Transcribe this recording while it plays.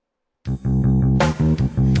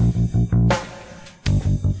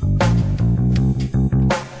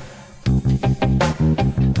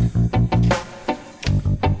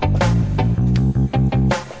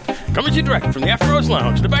Coming to you direct from the After Hours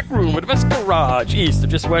Lounge, the back room of the best garage, east of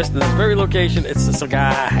just west of this very location. It's the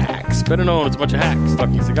Cigar Hacks, better known as a bunch of hacks,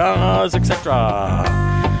 talking cigars, etc.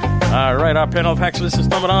 All right, our panel of hacks for this is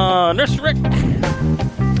numbered on Nurse Rick.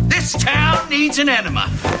 This town needs an enema.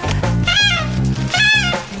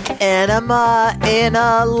 Enema in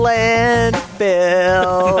a landfill.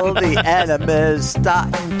 The enema's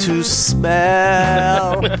starting to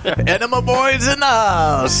smell. Enema boys in the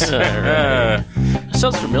house.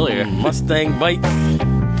 Sounds familiar. Mustang Mike.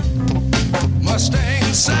 Mustang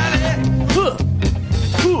Sally.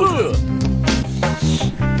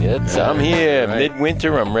 I'm here. Right.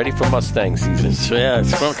 Midwinter. I'm ready for Mustang season. It's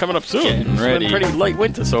coming up soon. Getting ready. It's been pretty light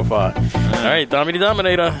winter so far. All right, Dominy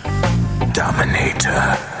Dominator.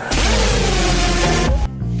 Dominator.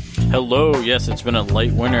 Hello. Yes, it's been a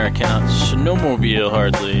light winter. I cannot snowmobile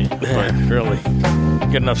hardly. But really,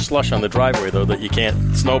 get enough slush on the driveway though that you can't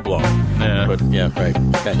snowblow. Yeah. But yeah, right.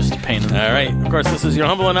 Okay. Just a pain in the All right. Of course, this is your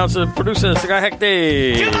humble announcer, producer, Cigar Hack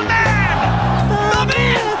Dave. To the man!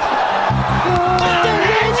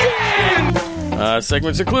 The man!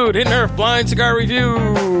 Segments include Hidden Earth, Blind Cigar Review.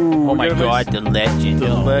 Oh my God, the legend.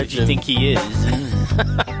 The legend. You think he is?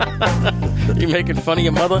 You making fun of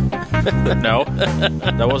your mother? No,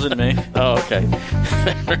 that wasn't me. Oh, okay.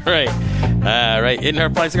 Right. Hidden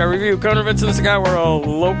Earth, Blind Cigar Review. Current events in the cigar world.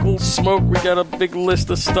 Local smoke. We got a big list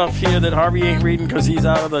of stuff here that Harvey ain't reading because he's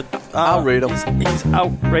out of the... I'll read them. He's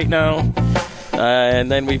out right now. And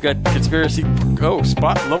then we've got conspiracy. Local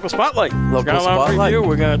spotlight. Local Cigar Lounge spotlight. Review.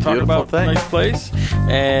 We're going to talk Beautiful about thing. Nice Place.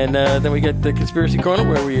 And then we get the conspiracy corner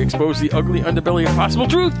where we expose the ugly underbelly of possible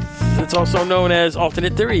truth. It's also known as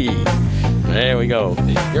alternate theory. There we go. All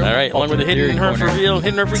right, along with the Hidden Earth Reveal,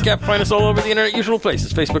 Hidden Earth Recap, find us all over the internet, usual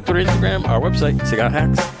places: Facebook, Twitter, Instagram, our website,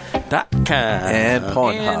 cigarhacks.com. And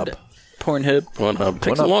Pornhub. Pornhub.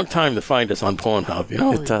 Takes a long time to find us on Pornhub, you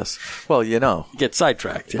know? It does. Well, you know. Get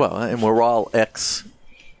sidetracked. Yeah. Well, and we're all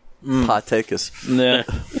ex-partakers. Yeah.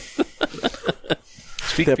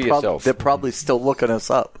 Speak for yourself. They're probably still looking us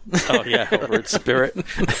up. Oh, yeah, over at Spirit.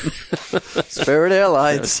 Spirit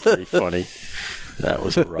Airlines. That's pretty funny. That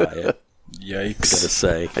was a riot. Yikes. Gotta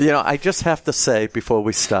say. You know, I just have to say before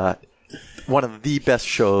we start, one of the best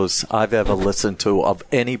shows I've ever listened to of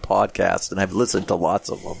any podcast, and I've listened to lots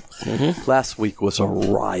of them. Mm-hmm. Last week was a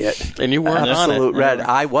riot. And you weren't on it. Absolute red.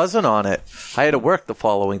 I wasn't on it. I had to work the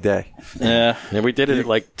following day. Yeah. And we did it at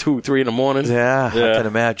like 2, 3 in the morning. Yeah, I can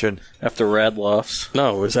imagine. After Radloff's.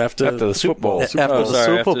 No, it was after the Super Bowl. After the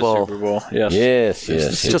Super Bowl. Super Bowl. Yes. Yes.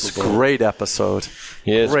 It's just a great episode.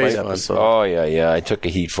 Yes, Great episode. Oh, yeah. I took a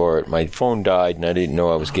heat for it. My phone died, and I didn't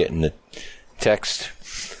know I was getting the text.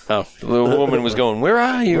 Oh. The little woman was going, "Where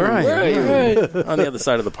are you? Where are you?" On the other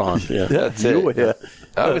side of the pond. Yeah. That's You it. were here.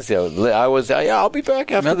 I was there. I'll be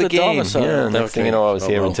back after At the the game. domicile. Yeah, next thing you know, I was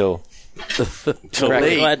here until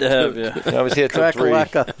Late. Glad to have you. I was here till 3.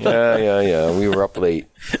 Crack-a-lacka. Yeah. We were up late.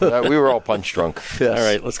 We were all punch drunk. Yes. All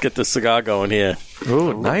right, let's get this cigar going here.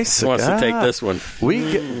 Ooh, nice Who cigar. wants to take this one?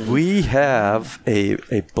 We have a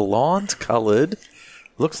blonde colored,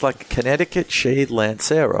 looks like a Connecticut shade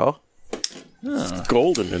Lancero. It's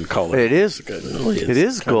golden in color. It is. It really is. It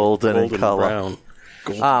is golden in color. Brown.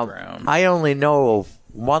 Brown. I only know of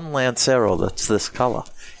one Lancero that's this color,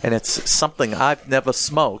 and it's something I've never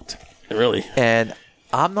smoked, Really? and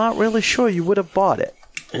I'm not really sure you would have bought it.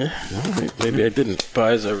 Yeah. Maybe I didn't.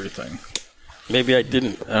 Buys everything. Maybe I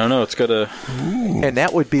didn't. I don't know. It's got a And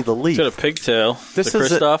that would be the leaf. pigtail. This Is it is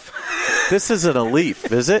Christoph? This isn't a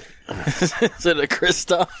leaf, is it? Is it a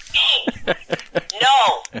Christoph? No.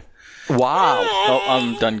 Wow. Oh,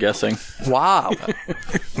 I'm done guessing. Wow.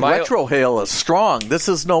 Retrohale is strong. This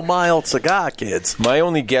is no mild cigar, kids. My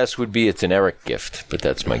only guess would be it's an Eric gift, but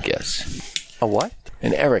that's my guess. A what?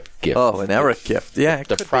 An Eric gift. Oh, an Eric gift. Yeah, it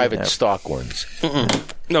The could be private an Eric. stock ones.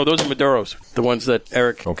 No, those are Maduros. The ones that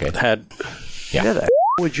Eric had. Yeah, the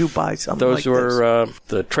would you buy something Those like were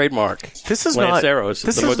the trademark. This is Lanceros.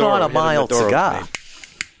 This The is Maduro. not a Yeah, the mild Maduro cigar. made.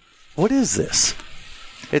 What is this?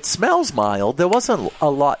 It smells mild. There wasn't a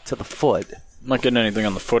lot to the foot. I'm not getting anything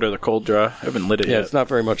on the foot or the cold draw. I haven't lit it Yeah, yet. it's not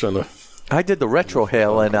very much on the... I did the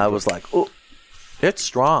retrohale, and I was like, oh, it's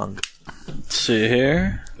strong. Let's see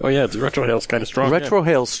here. Oh, yeah, the retrohale's kind of strong.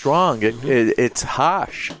 Retrohale's strong. It's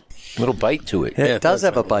harsh. Little bite to it. It does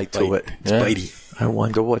have a bite to it. It's bitey. I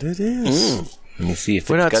wonder what it is. Let me see if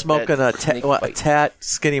We're it's not got smoking that a snake bite. tat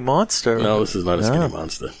skinny monster. No, this is not a skinny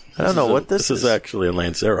monster. I don't know what this is. This is actually a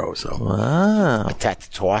Lancero, so... Wow.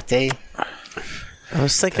 Tatuate. I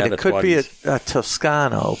was thinking it could be a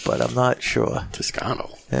Toscano, but I'm not sure. Toscano.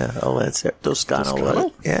 Yeah, Toscano.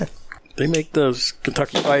 Toscano? Yeah. They make those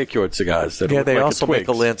Kentucky Fire Cured cigars. That Yeah, look they like also make a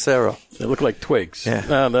twigs. Lancero. They look like twigs. Yeah.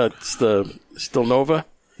 No, that's the still Nova.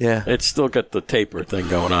 Yeah. It's still got the taper thing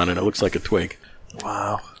going on, and it looks like a twig.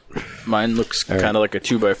 Wow. Mine looks kind of like a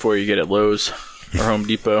 2x4 you get at Lowe's or Home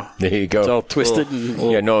Depot. There you go. It's all twisted and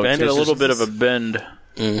Get bent. a little bit of a bend.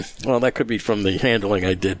 Well, that could be from the handling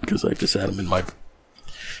I did because I just had them in my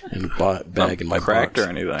bag in my cracked box. or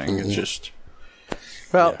anything. It's just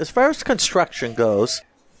Well, as far as construction goes,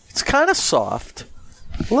 it's kind of soft.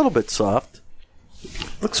 A little bit soft.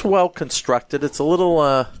 Looks well constructed. It's a little,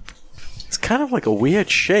 it's kind of like a weird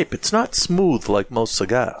shape. It's not smooth like most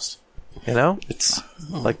cigars. You know? It's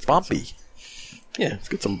like bumpy. Yeah, it's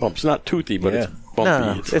got some bumps. Not toothy, but Yeah. it's bumpy.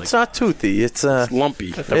 No, it's it's not toothy. It's lumpy.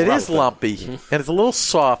 it is lumpy. And it's a little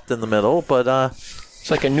soft in the middle, but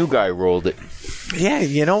It's like a new guy rolled it. yeah,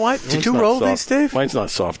 you know what? Did Mine's you not roll soft. these, Dave? Mine's not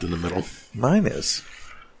soft in the middle. Mine is.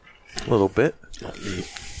 A little bit.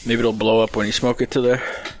 maybe it'll blow up when you smoke it to there.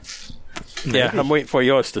 Yeah, I'm waiting for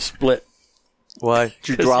yours to split. Why? Did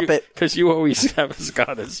you drop it? Because you always have a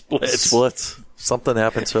cigar that splits. Splits. Something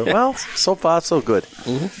happened to it. Well, so far so good.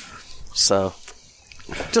 So,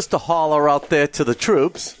 just a holler out there to the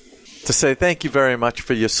troops to say thank you very much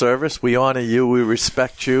for your service. We honor you. We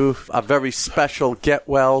respect you. A very special get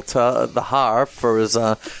well to the Harv for his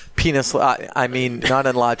penis. I mean, not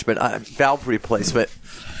enlargement, valve replacement.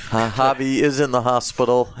 Javi is in the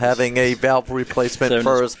hospital having a valve replacement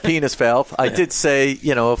for his penis valve. I did say,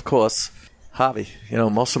 of course, Javi,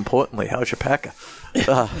 most importantly, how's your packer?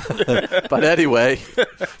 But anyway,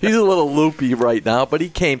 he's a little loopy right now, but he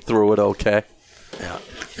came through it okay. Yeah.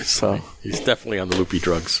 So, He's definitely on the loopy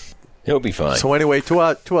drugs. He'll be fine. so anyway, to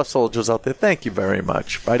our soldiers out there, thank you very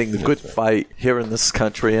much. Fighting the good fight here in this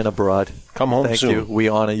country and abroad. Come home Thank soon. you. We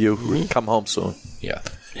honor you. Come home soon. Yeah.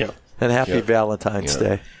 Yeah. And happy Yeah. Valentine's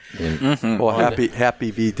Yeah. Day. Or happy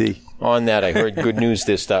VD. On that, I heard good news.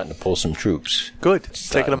 They're starting to pull some troops. Good.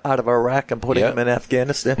 Taking them out of Iraq and putting Yeah. them in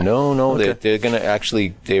Afghanistan. No, Okay. they're going to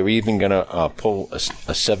actually, they're even going to pull a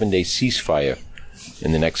 7-day ceasefire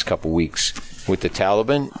in the next couple weeks with the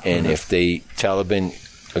Taliban. And if the Taliban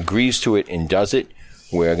agrees to it and does it,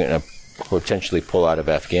 we're going to potentially pull out of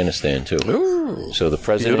Afghanistan too. Ooh. So the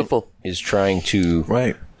president Beautiful. is trying to,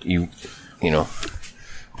 Right.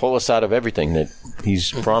 pull us out of everything that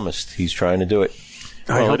he's promised. He's trying to do it.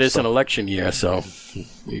 Well, hope it is so. an election year, so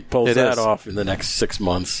he pulls It that is. off in the next 6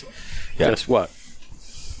 months. Yeah. Guess what?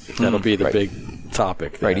 That'll be the Right. big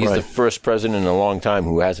topic. Right, he's Right. the first president in a long time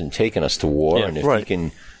who hasn't taken us to war, Yeah. and if Right. he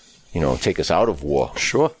can, take us out of war,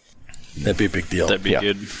 Sure. That'd be a big deal. That'd be Yeah.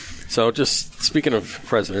 good. So, just speaking of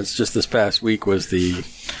presidents, just this past week was the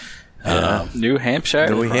New Hampshire.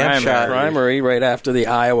 New Hampshire. primary right after the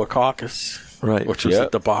Iowa caucus, Right. which was Yeah. a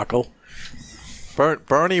debacle.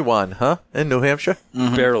 Bernie won, huh? In New Hampshire?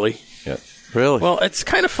 Barely. yeah, Really? Well, it's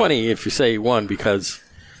kind of funny if you say he won because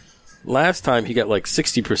last time he got like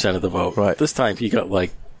 60% of the vote. Right. This time he got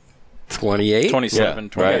like 28? 27, Yeah,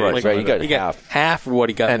 28. right. Like, He got half. half of what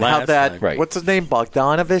he got and last how that, time. Right. what's his name?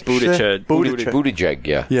 Bogdanovich? Buttigieg. Buttigieg,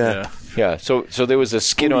 yeah. Yeah. Yeah, so there was a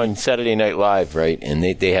skit on Saturday Night Live, right? And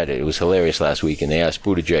they had it. It was hilarious last week. And they asked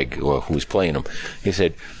Buttigieg, or who was playing him, he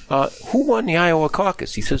said, "Who won the Iowa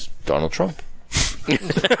caucus?" He says, "Donald Trump."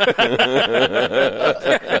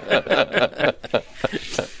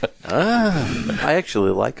 I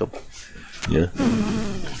actually like him. Yeah.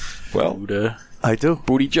 Well, I do.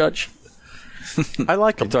 Booty Judge? I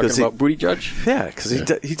like him. Talking 'cause he- about Booty Judge? Yeah, because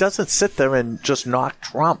he doesn't sit there and just knock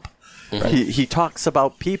Trump. He talks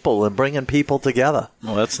about people and bringing people together,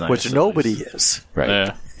 Well, that's nice. which nobody is. right.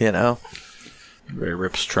 Yeah. You know, Very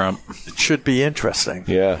rips Trump. it should be interesting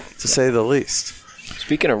Yeah. to say the least.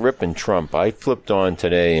 Speaking of ripping Trump, I flipped on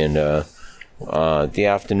today and the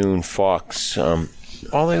afternoon Fox.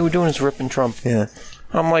 All they were doing is ripping Trump. Yeah,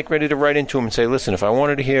 I'm like ready to write into him and say, listen, if I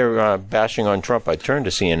wanted to hear bashing on Trump, I'd turn to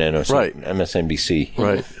CNN or Right. MSNBC.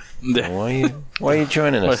 right, Why are you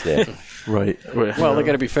joining us there? right. Well, they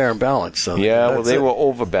got to be fair and balanced. So Yeah, well, That's they it. were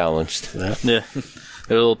overbalanced. Yeah.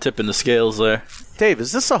 A little tip in the scales there. Dave,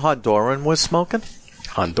 is this a Honduran we're smoking?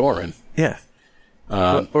 Honduran. Yeah.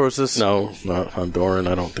 Or is this? No, not Honduran.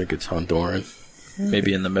 I don't think it's Honduran.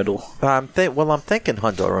 Maybe in the middle. I'm thinking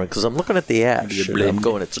Honduran because I'm looking at the ash. And I'm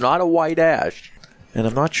going, it's not a white ash, and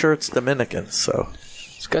I'm not sure it's Dominican. So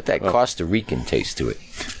It's got that Costa Rican taste to it.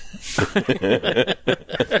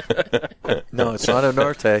 no, it's not a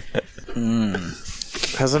Norte.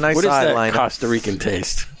 Has a nice What is that eyeliner. Costa Rican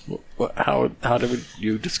taste? How do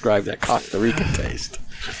you describe that Costa Rican taste?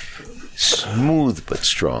 Smooth but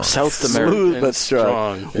strong. South American Smooth but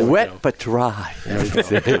strong. There we Wet go. but dry. There we go.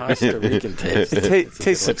 Costa Rican taste.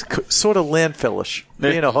 Tastes sort of landfillish.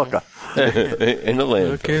 Being a hooker. In the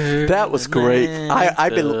land. That was great.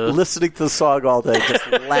 I've been listening to the song all day, just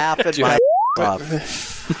laughing my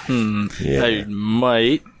off. I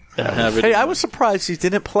might have it. Hey, I was surprised you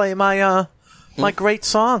didn't play my my great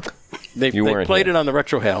song. They weren't played here. it on the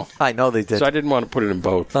Retro Hell, I know they did. so I didn't want to put it in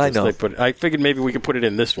both. I know. I figured maybe we could put it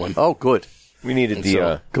in this one. Oh, good. We needed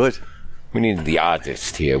Good. we needed the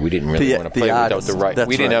artist here. We didn't really The- want to the play without artist. the right. That's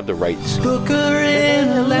We didn't right. have the rights.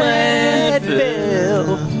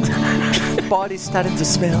 Body started to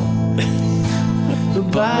smell.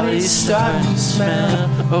 Body's starting to smell.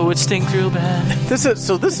 Oh, it stinks real bad. This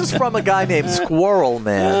is from a guy named Squirrel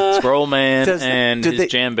Man. Squirrel Man Does- and do his they-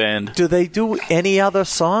 jam band. Do they do any other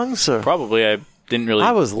songs? Or? Probably. I didn't really.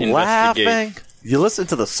 I was investigate. laughing. You listen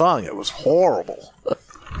to the song; it was horrible.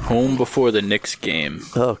 Home Before the Knicks Game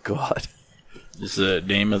Oh God, is the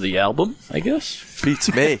name of the album, I guess.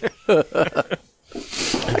 beats me.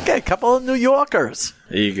 Okay, a couple of New Yorkers.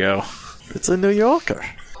 There you go. It's a New Yorker.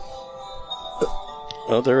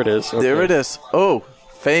 Oh, there it is. Okay. There it is. Oh,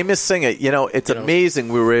 famous singer. You know, it's amazing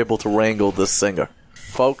we were able to wrangle this singer.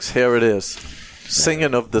 Folks, here it is.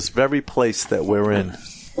 Singing of this very place that we're in. I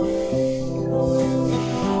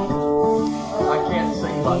can't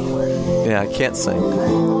sing, by the way. Yeah, I can't sing.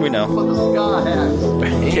 We know.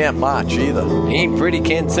 Can't march either. Ain't pretty,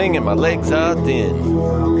 can't sing, and my legs are thin.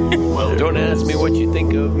 Don't ask me what you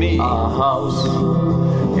think of me. House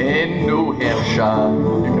in New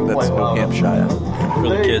Hampshire. You can That's play New along. Hampshire. For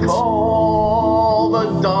the They kids. call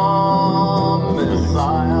the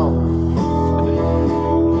domicile,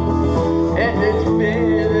 and it's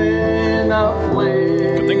been a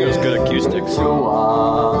place. Good thing it was good acoustics. It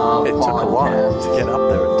took a lot to get up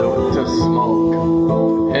there and do to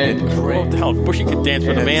smoke and Well, drink. hell, if Bushy could dance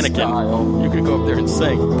with a And mannequin, you could go up there and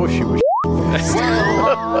sing. it. Bushy was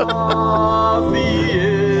Harvey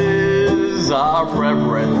is our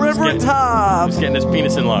reverend. Reverend Tom. He's getting his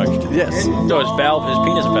penis enlarged. Yes. No, his valve, his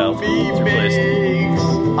penis valve. He It's replaced. makes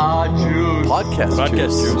our juice. Podcast.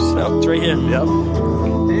 Podcast juice. No, it's right here. Yep.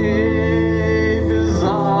 Dave is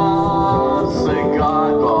our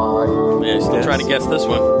cigar guy. Yeah, he's still Yes. trying to guess this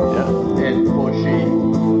one. Yeah. And Bushy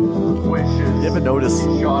wishes. You ever notice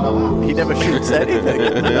Shut up. he never shoots anything? All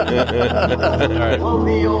right. Well,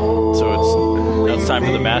 the old So now it's time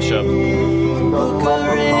for the mashup.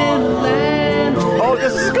 Oh,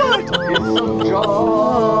 this is good. Get some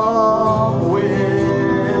job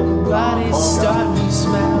with body's starting to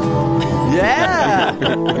smell. Yeah.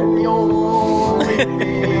 And the only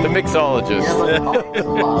The mixologist.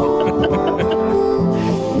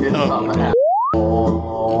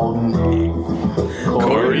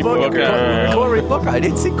 Cory Booker. Cory Booker. I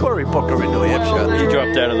didn't see Cory Booker in New Hampshire. He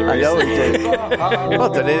dropped out of the I race. know he did. Well,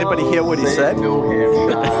 did anybody hear what he said? You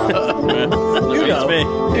It's me.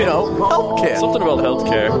 know, healthcare. Something about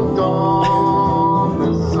healthcare.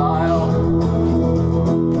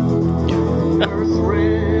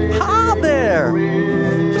 Hi there.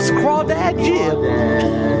 Just Crawdad Jim.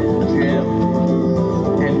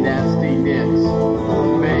 And Nasty Nicks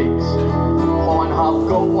makes Pornhub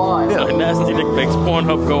go wild. Yeah. Nasty Nick makes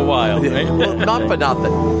Pornhub go wild, right? Well, not for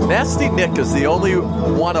nothing. Nasty Nick is the only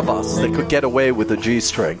one of us that could get away with a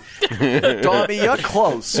G-string. Tommy, you're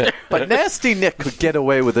close. But Nasty Nick could get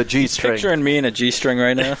away with a G-string. Picturing me in a G-string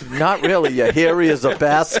right now. Not really. You're hairy as a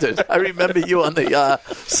bastard. I remember you on the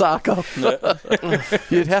Socko.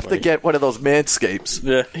 You'd have to get one of those manscapes.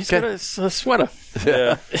 Yeah. He's got a sweater.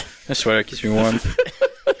 Yeah. That sweater keeps me warm.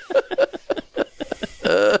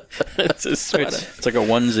 It's a sweater. It's like a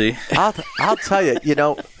onesie. I'll tell you,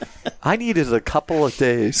 I needed a couple of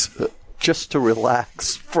days just to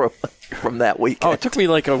relax from that weekend. Oh, it took me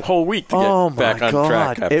like a whole week to Oh, get my back on God.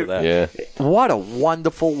 track after that. Yeah. What a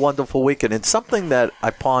wonderful, wonderful weekend. And something that I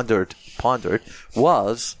pondered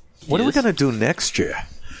was, what are we Yes. going to do next year?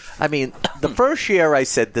 I mean, the first year I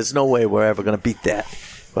said, there's no way we're ever going to beat that.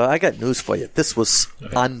 Well, I got news for you. This was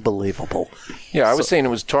unbelievable. Yeah, I was saying it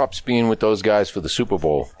was tops being with those guys for the Super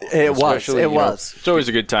Bowl. It was. Especially, It you know, was. It's always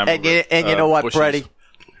a good time. And you know what, Freddie?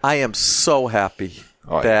 I am so happy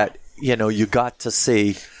that, you got to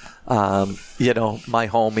see, my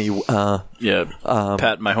homie,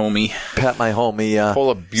 Pat, my homie. Pat, my homie. Full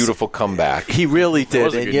of beautiful comeback. He really did.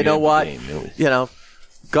 was a And good you know game. what? Game. It was-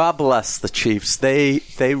 God bless the Chiefs. They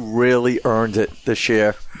really earned it this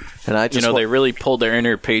year. And I just they really pulled their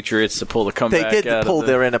inner Patriots to pull the comeback. they did out pull of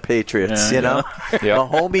the, their inner Patriots, Yeah, Yeah.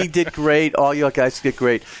 Mahomie did great. All your guys did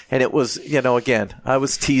great. And it was, again, I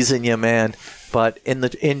was teasing you, man. But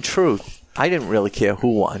in truth, I didn't really care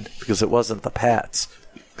who won because it wasn't the Pats.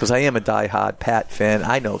 Because I am a diehard Pat fan.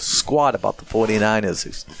 I know squat about the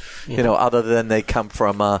 49ers, other than they come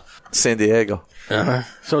from San Diego.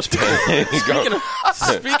 So speaking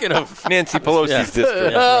of Nancy Pelosi's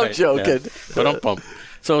district. I'm joking. But don't bump.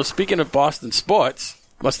 So speaking of Boston sports,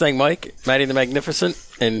 Mustang Mike, Matty the Magnificent,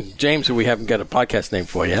 and James, who we haven't got a podcast name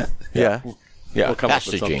for yet. Yeah. Yeah, We'll come up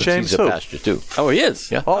Pastor with something. James. He's James who? a pastor, too. Oh, he is?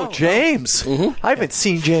 Yeah. Oh, James. I haven't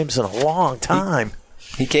seen James in a long time.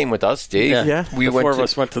 He came with us, Dave. Yeah. We The went four of to...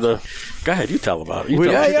 us went to the... Go ahead, you tell about it. You We-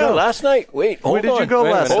 tell Yeah, us. yeah. Last night. Wait, hold Where did on. you go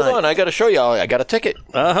last Hold night? on, I got to show you. I got a ticket.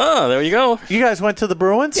 There you go. You guys went to the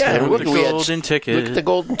Bruins? Yeah, look, The we had, golden ticket. look at the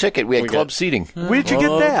golden ticket. We had club seating. Where'd you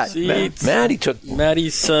get that? Seats. Maddie took...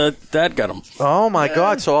 Maddie's dad got him. Oh, my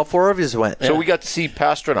God. So all four of you went. So we got to see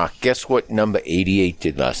Pasternak. Guess what number 88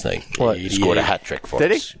 did last night? What? He scored a hat trick for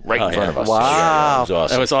Did he? us. Right Oh, in front yeah. of us. Wow. Yeah, that was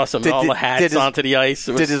awesome. That was awesome. Did- All did- the hats did his- onto the ice.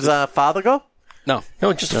 It was, Did his father go? no.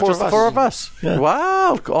 No, just the Just the four of us. Yeah.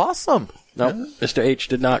 Wow. Awesome. No, Mr. H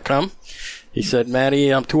did not come. He said, Maddie,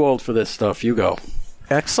 I'm too old for this stuff. You go.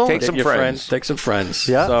 Excellent. Take Get some your friends. Take some friends.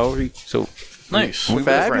 Yeah. So he So Nice. we were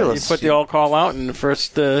Fabulous. friends. put the all call out, and the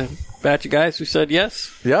first batch of guys who said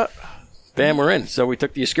yes, Yeah. bam, we're in. So we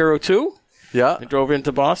took the Oscuro 2 Yeah. and drove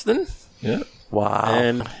into Boston. Yeah. Wow.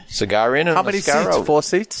 And Cigar in and How many a cigar seats? out. 4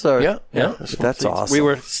 seats? Or? Yeah. Yeah. That's awesome. we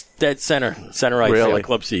were dead center ice, Really?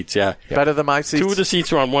 club seats, yeah. Better than my seats? Two of the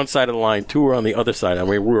seats were on one side of the line, two were on the other side. I mean,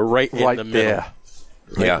 we were right in right the middle. there.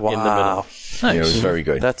 Yeah. in the middle. Wow. Yeah, it was very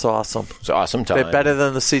good. That's awesome. It's an awesome time. They're better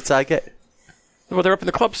than the seats I get. Well, they're up in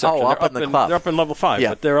the club section. Oh, up They're in the club. They're up in level 5, Yeah.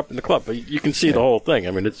 but they're up in the club. But you can see the whole thing.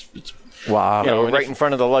 I mean, it's Wow. you know, We're and right if- in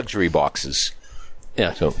front of the luxury boxes.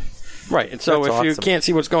 yeah. So Right, and so That's if you awesome. can't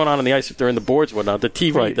see what's going on the ice, if they're in the boards and whatnot, the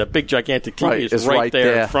TV, Right. the big gigantic TV Right, is it's right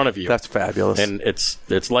there in front of you. That's fabulous. And it's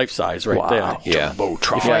life size right Wow. there. yeah. You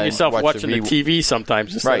Yeah, find yourself watch watching the re- TV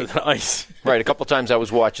sometimes instead Right. of the ice. Right, a couple times I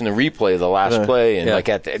was watching the replay of the last play, and Yeah.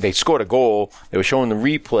 like they scored a goal. They were showing the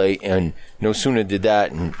replay, and no sooner did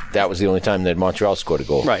that, and that was the only time that Montreal scored a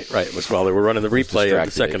goal. Right. It was while they were running the replay of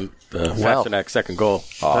the second Wow. Pasternak's second goal.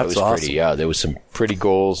 Oh, That's it was awesome. pretty. Yeah, there was some pretty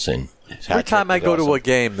goals, and Every time I go to a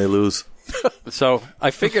game, they lose. So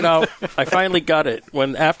I figured out, I finally got it.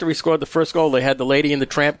 When after we scored the first goal, they had the Lady in the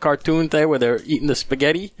Tramp cartoon there where they're eating the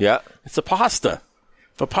spaghetti. yeah, It's a pasta.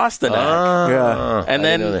 For Pasternak. Yeah. And I didn't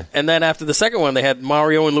know then, that. and then after the second one, they had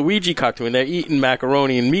Mario and Luigi cartoon. They're eating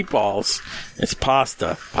macaroni and meatballs. It's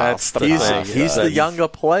pasta. That's the He's, thing. he's the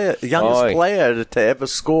youngest player Oy. to ever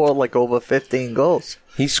score like over 15 goals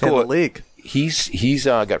he in the scored. league. He's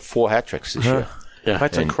got 4 hat tricks this year. Yeah.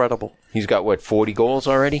 That's incredible. He's got 40 goals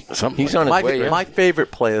already. Something He's like on his My, way. Yeah. my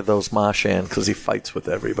favorite player, though, is Marchand because he fights with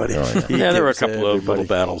everybody. He Yeah, there were a gives couple of everybody- little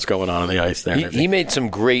battles going on the ice there. He made some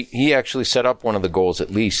great. He actually set up one of the goals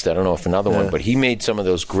at least. I don't know if another one, but he made some of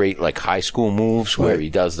those great like high school moves where he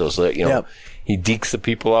does those. Yep. He dekes the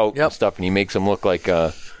people out Yep. and stuff, and he makes them look like.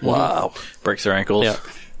 Wow. Breaks their ankles. Yeah.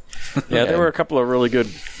 Yeah, there were a couple of really good,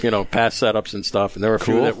 pass setups and stuff, and there were a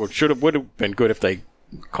few that would have been good if they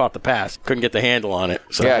caught the pass. Couldn't get the handle on it.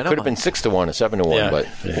 So. Yeah, it could have been 6-1 or 7-1, Yeah. but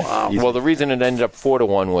Yeah. Well, the reason it ended up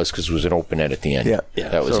 4-1 was because it was an open net at the end. Yeah.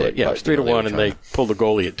 that was So, it. Yeah, it But, was 3-1, and they pulled the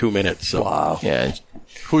goalie at 2 minutes. So. Wow. Yeah, and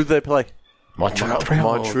Who did they play? Montreal.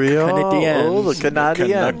 Montreal. Canadiens. Oh, the Canadiens.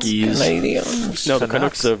 Canuckies. Canadians. No, the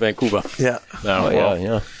Canucks of Vancouver. Yeah. Oh, Oh,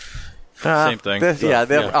 yeah. Same thing.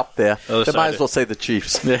 They're up there. Other They might side. as well say the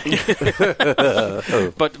Chiefs.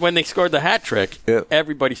 But when they scored the hat trick, Yeah.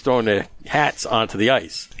 everybody's throwing their hats onto the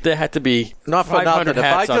ice. There had to be Not for 500 nothing. If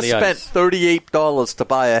I hats on just the spent ice. $38 to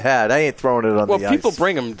buy a hat, I ain't throwing it on Well, the people ice.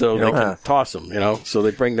 bring them, though. They Yeah. can toss them, So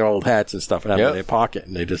they bring their old hats and stuff and have them Yep. in their pocket,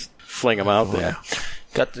 and they just fling them out there.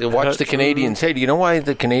 Got to watch the Canadians. Hey, do you know why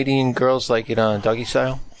the Canadian girls like it on doggy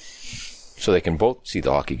style? So they can both see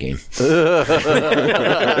the hockey game.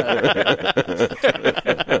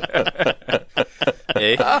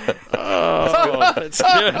 Hey, That's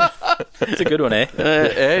good. it's a good one, eh?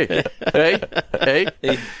 Hey.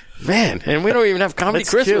 Man, and we don't even have Comedy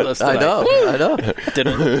Chris with us I tonight. know.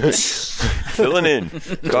 Didn't. Filling in.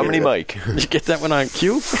 Comedy Mike. Did you get that one on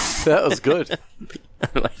cue? That was good.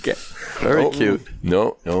 I like it. Very cute.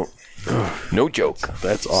 No. No joke.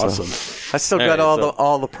 That's awesome. I still All got right,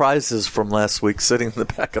 all the prizes from last week sitting in the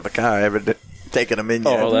back of the car. I haven't taken them in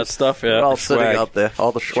yet. Oh, that stuff, yeah. They're all The sitting swag. out there.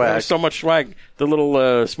 All the swag. There's so much swag. The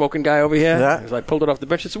little smoking guy over here, Yeah. as I pulled it off the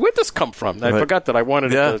bench, I said, where'd this come from? I Right. forgot that I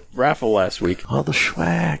wanted Yeah. it to raffle last week. All the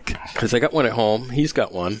swag. Because I got one at home. He's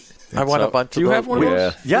got one. I want So- a bunch of Do you those. have one of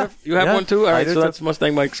those? Yeah. You have Yeah. one too? All I right, do so too. that's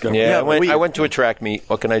Mustang Mike's got. Yeah, Yeah, I went to a track meet.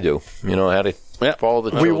 What can I do? I had to follow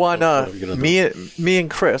the We trail. won. What are we gonna do? Me and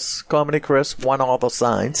Chris, Comedy Chris, won all the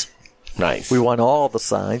signs. Nice. We won all the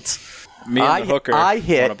signs. Me and the hooker I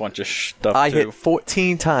hit won a bunch of stuff, I too. hit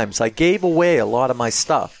 14 times. I gave away a lot of my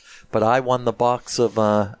stuff, but I won the box of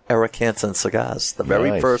Eric Hansen cigars. The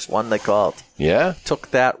very Nice. first one they called. Yeah?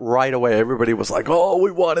 Took that right away. Everybody was like, oh,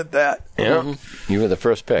 we wanted that. Yeah. You were the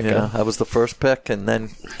first pick, Yeah, huh? I was the first pick and then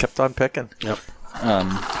kept on picking. Yep.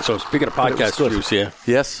 So speaking of podcast juice here,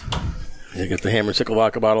 Yes. you got the Hammer Sickle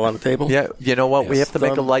Vodka bottle on the table. Yeah, you know what? We Yes, have to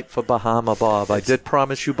make a light for Bahama Bob. I did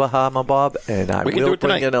promise you Bahama Bob, and I We can do will it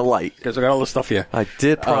bring tonight. in a light. Because I got all this stuff here. I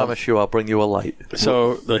did promise you I'll bring you a light.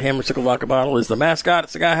 So the Hammer Sickle Vodka bottle is the mascot at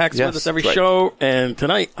Cigar Hacks Yes, with us every right. show, and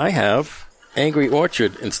tonight I have Angry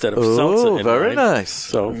Orchard instead of seltzer. Oh, in very mine. nice.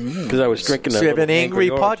 So because I was drinking, So you have an angry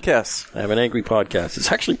Orchard. podcast. I have an angry podcast.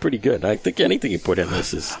 It's actually pretty good. I think anything you put in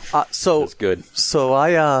this is good. So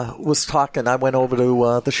I was talking. I went over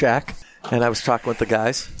to the shack, and I was talking with the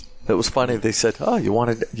guys. It was funny. They said, "Oh, you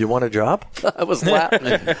want a job?" I was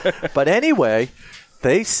laughing. But anyway,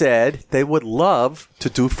 they said they would love to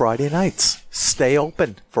do Friday nights. Stay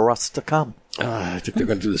open for us to come. I think they're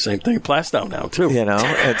going to do the same thing in Plastow now too. You know,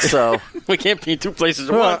 and so we can't be in two places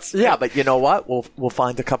at once. yeah. But you know what? We'll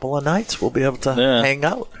find a couple of nights. We'll be able to hang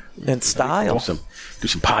out in style. Awesome. Do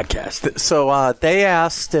some podcasts. So they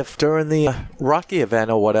asked if during the Rocky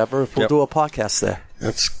event or whatever, if we'll Yep. do a podcast there.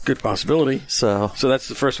 That's a good possibility. So that's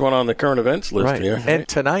the first one on the current events list right. here. And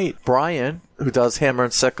tonight, Brian, who does Hammer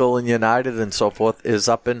and Sickle and United and so forth, is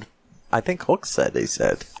up in, I think Hook said, he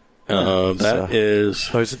said. That is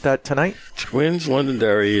So isn't that tonight? Twins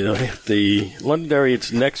Londonderry. The Londonderry,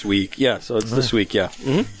 it's next week. Yeah, so it's this week, yeah.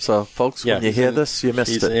 Mm-hmm. So, folks, when you hear this, you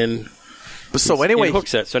missed he's it. In, so he's anyway, in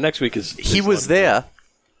Hookset. So next week is he was there.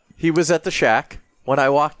 He was at the shack when I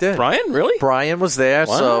walked in. Brian, really? Brian was there.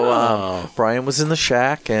 Wow. So Brian was in the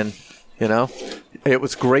shack, and, you know, it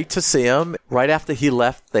was great to see him. Right after he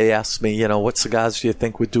left, they asked me, you know, what cigars do you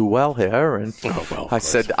think would do well here? And I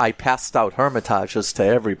said I passed out Hermitages to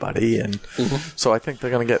everybody, and so I think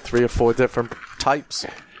they're going to get 3 or 4 different types.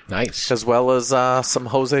 Nice. As well as some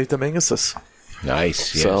Jose Dominguez's.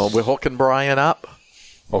 Nice, yes. So we're hooking Brian up.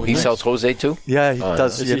 Oh, he sells Jose, too? Yeah, he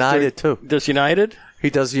does Is he United, too. Does United? He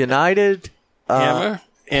does United. Hammer?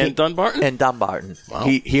 And Dunbarton? And Dunbarton. Wow.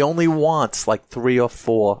 He only wants like 3 or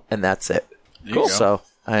 4, and that's it. Cool. So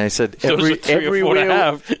I said, Those are 3 or 4 to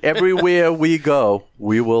have. everywhere we go,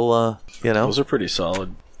 we will, you know. Those are pretty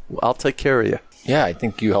solid. I'll take care of you. Yeah, I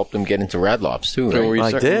think you helped him get into Radloff's, too, right? We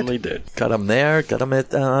I certainly did. Got him there. Got him at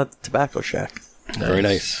Tobacco Shack. Very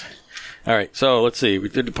nice. All right, so let's see. We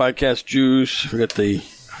did the podcast juice. We got the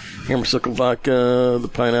Hammer Sickle Vodka, the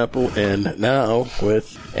pineapple, and now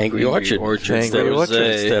with Angry Orchard.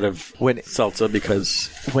 Instead of seltzer because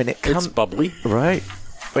when it it's bubbly. Right.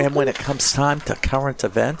 And when it comes time to current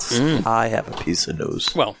events, I have a piece of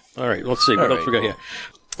news. Well, all right, let's see. What else we got here?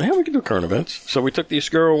 Yeah, we can do current events. So we took the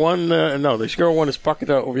Oscuro one. No, the Oscuro one is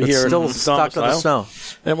pocketed out over It's here. still in stuck in the domicile.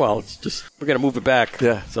 snow. And, well, it's just we're gonna move it back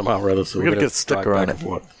somehow or other. So We're gonna get a sticker on it.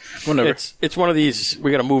 Whenever. It's one of these.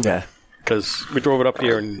 We gotta move it because we drove it up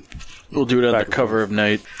here and We'll do it on the cover of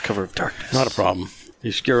night, cover of darkness. not a problem. The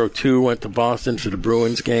Oscuro 2 went to Boston for the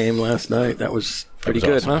Bruins game last night. That was pretty That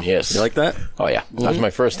was good, awesome, huh? yes. You like that? Oh, yeah. That was my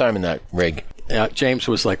first time in that rig. Yeah, James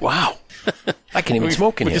was like, "Wow, I can even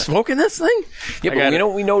smoke in Were here." you smoking this thing?" Yeah, but you know,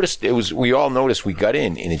 we noticed it was. We all noticed we got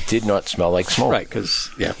in, and it did not smell like smoke. Right, because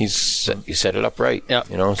he set it up right. Yeah,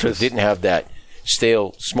 you know, so it didn't have that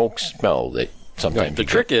stale smoke smell that sometimes. Right. The you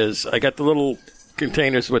trick get. is, I got the little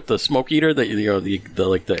containers with the smoke eater, the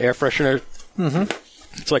like the air freshener. Mm-hmm.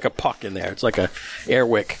 It's like a puck in there. It's like a air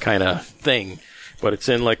wick kind of thing, but it's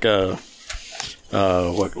in like a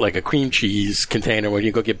like a cream cheese container when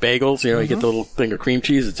you go get bagels. You know, you get the little thing of cream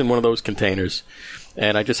cheese. It's in one of those containers,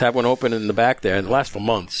 and I just have one open in the back there, and it lasts for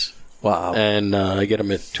months. Wow! And I get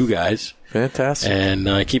them at Two Guys. Fantastic. And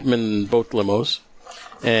I keep them in both limos.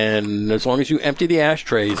 And as long as you empty the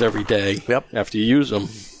ashtrays every day after you use them,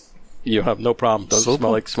 you have no problem. Doesn't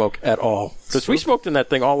smell like smoke at all. Because we smoked in that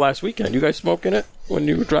thing all last weekend. You guys smoke in it when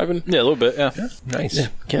you were driving? Yeah, a little bit, yeah. Nice. Yeah,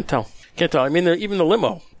 can't tell. I mean, even the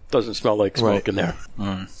limo doesn't smell like smoke in there.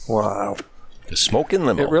 Wow. The smoking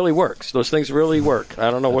limo. It really works. Those things really work.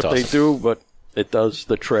 I don't know what they do, but it does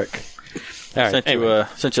the trick. All right,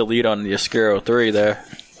 Sent you a lead on the Oscuro 3 there.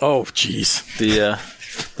 Oh, jeez.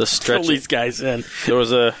 The stretch. Fill these guys in. There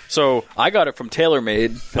was so I got it from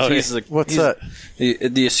TaylorMade. What's that?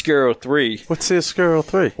 The Oscuro 3. What's the Oscuro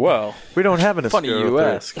 3? Well, we don't have an Oscuro funny 3. you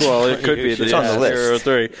ask. Well, it could be. It's on the list.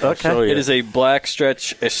 Oscuro 3. Okay. It is a black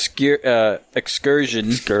stretch excursion.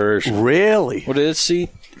 Really? What is it?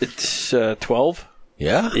 It's 12.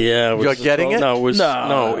 Yeah. Yeah. You're getting it?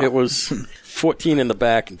 No, it was 14 in the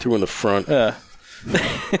back and 2 in the front.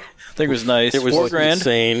 I think it was nice. It was $4,000.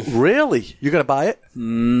 insane. Really? You're going to buy it?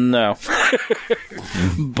 No.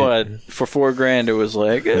 But for $4,000, it was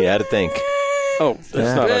like, You had to think. Oh,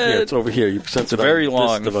 that's not up here. It's over here. You sent it on very this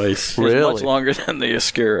long. device. it was Really? much longer than the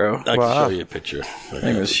Oscuro. I can show you a picture. I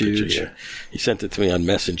think it was huge. He sent it to me on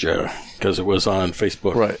Messenger because it was on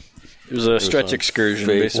Facebook. Right. It was a stretch on excursion,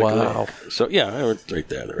 Facebook. basically. Wow. So, yeah, it's right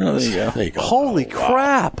there. Oh, there you go. There you go. Holy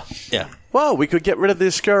crap. Yeah. Well, we could get rid of the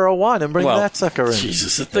Oscuro 1 and bring Well, that sucker in.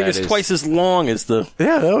 Jesus, the thing That is is- twice as long as the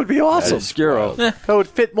Yeah, that would be awesome. Oscuro. That would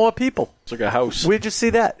fit more people. It's like a house. Where'd you see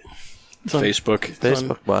that? Facebook.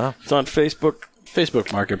 Facebook. Wow. It's on Facebook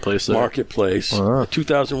Facebook Marketplace. There. Marketplace. A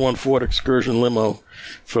 2001 Ford Excursion limo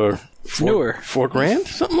for newer. $4,000,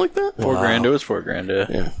 something like that. $4,000. It was $4,000.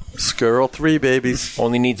 Yeah. Oscuro 3, babies.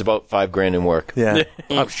 Only needs about $5,000 in work. Yeah,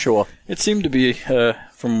 I'm sure. It seemed to be,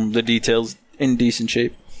 from the details, in decent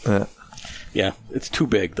shape. Yeah, it's too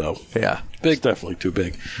big though. Yeah. It's definitely too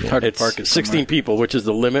big. Hard to It's park it 16 somewhere. people, which is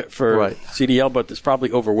the limit for Right. CDL, but it's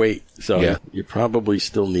probably overweight, so Yeah. you probably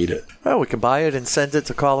still need it. Well, we can buy it and send it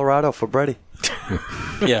to Colorado for Brady.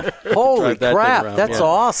 Yeah. Holy Drive that thing crap. around, That's yeah.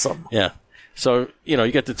 awesome. Yeah. So,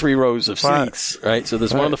 you get the 3 rows of Right. seats, right? So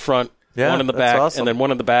there's one in the front, Yeah, one in the that's back, awesome. and then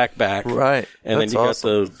one in the back. Right. And That's then you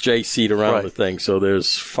awesome. got the J seat around Right. the thing. So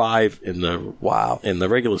there's 5 in the Wow.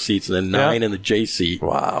 regular seats, and then 9 in the J seat.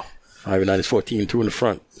 Wow. 5 and 9 is 14, 2 in the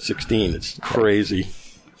front, 16. It's crazy.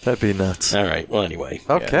 That'd be nuts. All right. Well, anyway.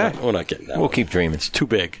 Okay. We're not getting that. We'll one. keep dreaming. It's too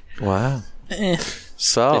big. Wow.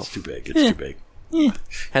 So, It's too big. It's too big.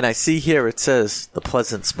 and I see here it says the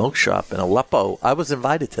Pleasant Smoke Shop in Aleppo. I was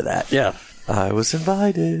invited to that. Yeah. I was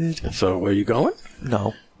invited. So where are you going?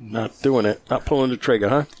 No. Not doing it. Not pulling the trigger,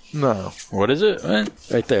 huh? No. What is it? What?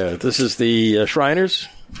 Right there. This is the Shriners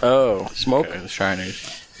Oh. Smoke. Okay, the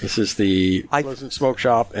Shriners. This is the Pleasant Smoke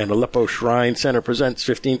Shop and Aleppo Shrine Center presents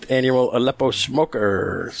 15th Annual Aleppo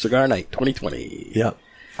Smoker Cigar Night 2020. Yeah.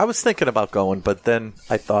 I was thinking about going, but then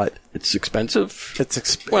I thought It's expensive.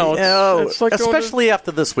 it's Well, it's like going to- especially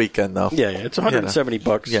after this weekend, though. Yeah, it's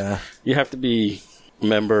 $170. Yeah. You have to be a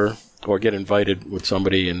member or get invited with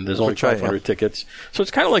somebody, and there's only Which I am. 500 tickets. So it's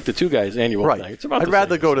kind of like the Two Guys annual Right. thing. It's about I'd the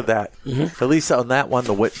rather same. go to that. At least on that one,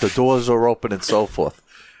 the doors are open and so forth.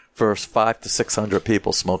 Versus 500 to 600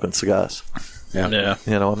 people smoking cigars. Yeah.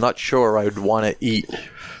 I'm not sure I'd want to eat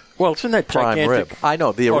Well, it's in that prime gigantic rib. I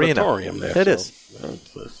know, the arena. auditorium there. It is.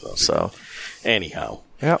 So, So, anyhow.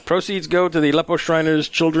 yeah. Proceeds go to the Aleppo Shriners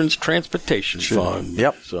Children's Transportation Fund.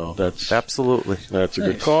 Yep. So that's Absolutely. a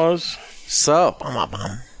good cause. So,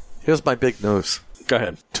 here's my big news. Go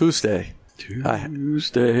ahead. Tuesday, I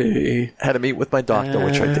Tuesday had to meet with my doctor,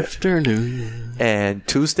 which I did. afternoon. And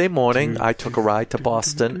Tuesday morning, I took a ride to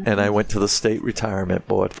Boston, and I went to the State Retirement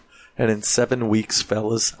Board. And in 7 weeks,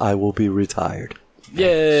 fellas, I will be retired.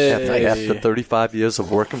 Yay. After 35 years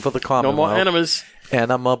of working for the No Commonwealth. more enemas.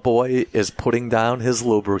 Enema Boy is putting down his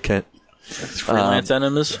lubricant. Freelance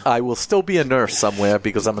enemies. I will still be a nurse somewhere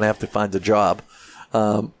because I'm going to have to find a job.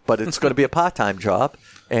 But it's going to be a part-time job.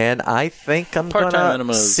 And I think I'm going Part-time to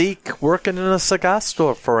enemas. seek working in a cigar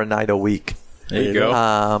store for a night a week. There you go.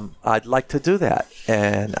 I'd like to do that.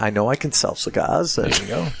 And I know I can sell cigars. And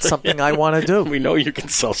it's something I want to do. We know you can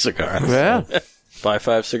sell cigars. Yeah. Buy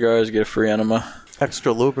 5 cigars, get a free enema.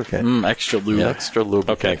 Extra lubricant. Extra lube. Extra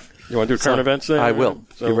lubricant. Okay. You want to do current events there? I will.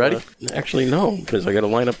 You ready? Actually, no, because I got to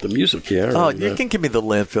line up the music here. Oh, and, you can give me the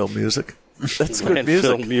landfill music. That's good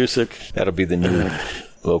landfill music. music. That'll be the new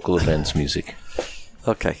local events music.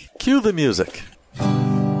 Okay. Cue the music.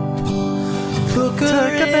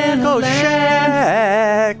 Tobacco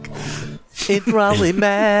Shack in Raleigh,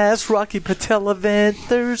 Mass. Rocky Patel event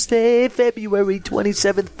Thursday, February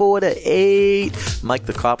 27th, 4 to 8. Mike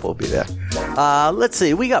the Cop will be there. Let's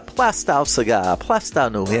see. We got Plastow Cigar,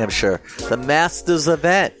 Plastow, New Hampshire. The Masters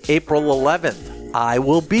event, April 11th. I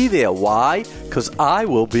will be there. Why? Because I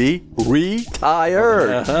will be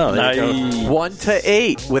retired. Oh, there you go. 1 to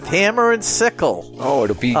 8 with hammer and sickle. Oh,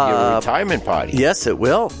 it'll be your retirement party. Yes, it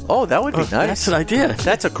will. Oh, that would be nice. That's an idea.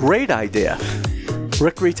 That's a great idea.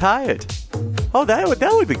 Rick retired. Oh, that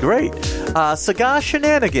would be great. Cigar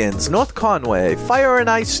Shenanigans, North Conway, Fire and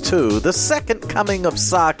Ice 2, The Second Coming of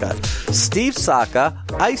Saka, Steve Saka,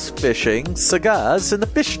 Ice Fishing, Cigars, and the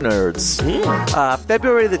Fish Nerds.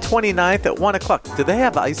 February the 29th at 1 o'clock. Do they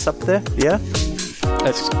have ice up there? Yeah?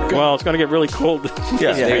 Well, it's going to get really cold.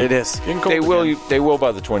 Yeah, it is. They will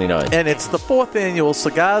by the 29th. And it's the 4th annual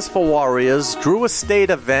Cigars for Warriors Drew Estate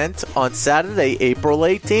event on Saturday, April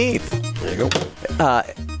 18th. There you go.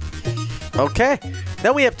 Okay.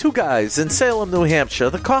 Then we have Two Guys in Salem, New Hampshire.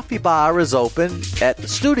 The coffee bar is open at the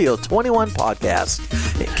Studio 21 Podcast.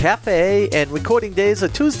 Cafe, and recording days are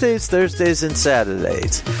Tuesdays, Thursdays, and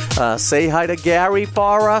Saturdays. Say hi to Gary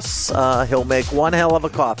for us. He'll make one hell of a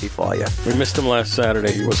coffee for you. We missed him last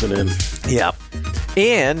Saturday. He wasn't in. Yep.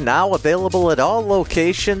 And now available at all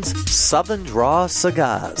locations, Southern Draw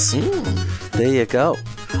Cigars. There you go.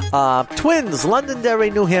 Twins, Londonderry,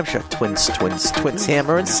 New Hampshire. Twins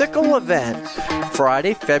Hammer and Sickle event.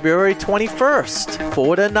 Friday, February 21st,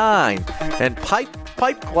 4 to 9. And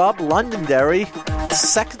Pipe Club, Londonderry,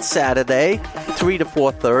 second Saturday, 3 to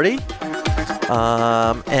 4:30.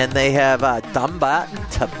 And they have a Dumbarton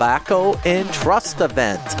Tobacco and Trust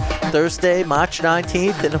event. Thursday, March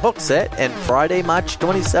 19th in Hooksett, and Friday, March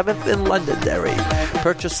 27th in Londonderry.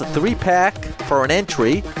 Purchase a 3-pack for an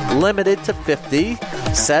entry, limited to 50.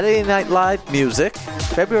 Saturday Night Live music,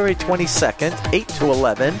 February 22nd, 8 to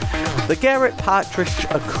 11. The Garrett Partridge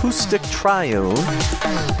Acoustic Triune,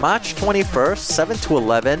 March 21st, 7 to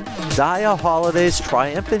 11. Dyer Holidays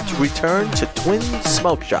Triumphant Return to Twin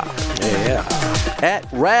Smoke Shop. Yeah. At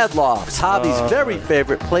Radloff's, Hobby's very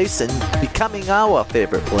favorite place and becoming our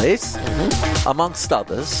favorite place, amongst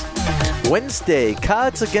others. Wednesday,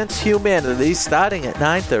 Cards Against Humanity starting at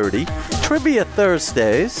 9:30. Trivia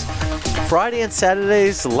Thursdays. Friday and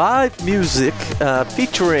Saturdays, live music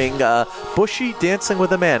featuring Bushy Dancing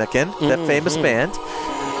with a Mannequin, that famous band.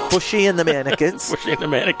 Bushy and the Mannequins. Bushy and the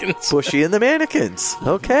Mannequins. Bushy and the Mannequins.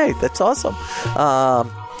 Okay, that's awesome.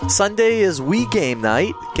 Sunday is We Game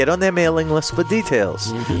Night. Get on their mailing list for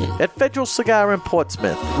details. At Federal Cigar in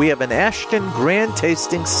Portsmouth, we have an Ashton Grand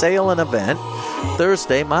Tasting Sale and Event.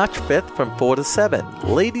 Thursday, March 5th from 4 to 7.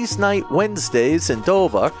 Ladies' Night Wednesdays in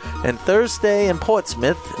Dover. And Thursday in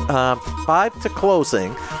Portsmouth, 5 to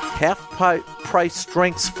closing. Half-price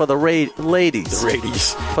drinks for the ladies. The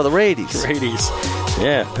ladies. For the ladies. Ladies.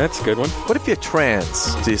 Yeah, that's a good one. What if you're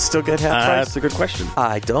trans? Do you still get half price? That's a good question.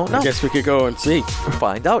 I don't know. I guess we could go and see.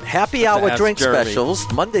 Find out. Happy hour ask drink Jeremy.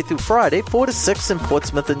 specials, Monday through Friday, 4 to 6 in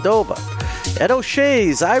Portsmouth and Dover. At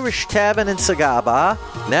O'Shea's Irish Tavern and Cigar Bar,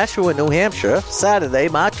 Nashua, New Hampshire, Saturday,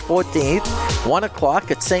 March 14th, 1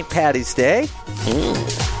 o'clock at St. Patty's Day.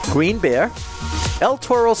 Green Bear. El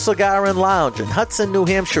Toro Cigar and Lounge in Hudson, New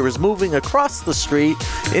Hampshire is moving across the street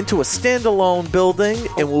into a standalone building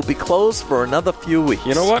and will be closed for another few weeks.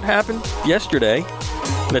 You know what happened yesterday?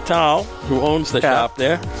 Natal, who owns the shop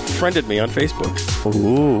there, friended me on Facebook.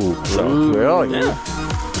 Ooh. Really? Yeah.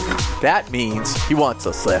 That means he wants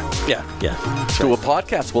us there. Yeah. Do a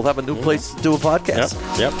podcast. We'll have a new place to do a podcast.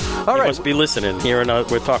 Yep. All He right. must be listening, hearing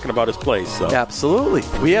we're talking about his place. So. Absolutely.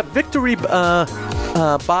 We have Victory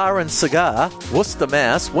Bar and Cigar, Worcester,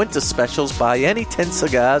 Mass. Winter specials. Buy any 10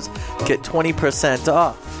 cigars, get 20%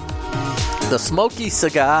 off. The Smoky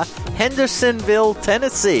Cigar, Hendersonville,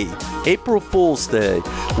 Tennessee. April Fool's Day.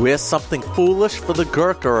 Wear something foolish for the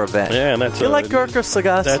Gurkha event. Yeah, and that's you like Gurkha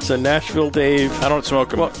cigars? That's a Nashville Dave. I don't smoke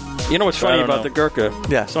them. Well, you know what's funny don't about know. the Gurkha?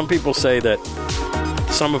 Yeah. Some people say that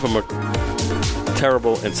some of them are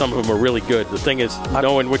terrible and some of them are really good. The thing is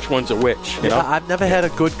knowing which ones are which. You know? I've never had a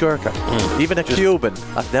good Gurkha. Even a Cuban.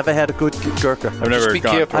 I've never had a good Gurkha. I've never Just be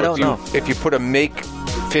gone. careful. I don't know. If you put a Make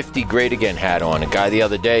 50 Great Again hat on, a guy the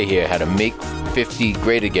other day here had a Make 50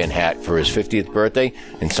 Great Again hat for his 50th birthday,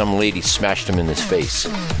 and some lady smashed him in his face.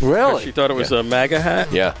 Really? She thought it was a MAGA hat.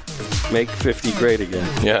 Yeah. Make 50 great again.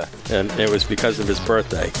 Yeah. And it was because of his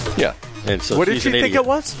birthday. Yeah. And so What did she's she an think idiot. it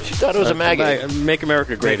was? She thought it was a MAGA. Make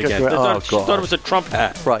America Great Make it Again. great- oh, She God. thought it was a Trump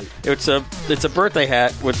hat. Right. It's a birthday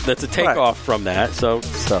hat that's a takeoff from that. So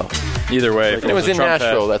Either way, if And it was in a Trump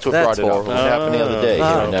Nashville. hat. That's what That's brought it up. horrible. It happened the other day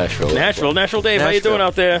here in Nashville. Nashville Dave, how you Nashville. doing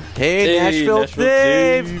out there? Hey, Nashville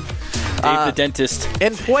Dave. Dave the dentist.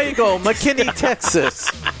 In Fuego, McKinney,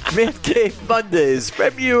 Texas. Man Cave Mondays,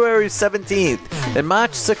 February 17th and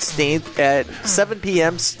March 16th at 7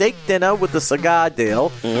 p.m. Steak dinner with the Cigar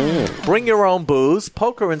Deal. Bring your own booze.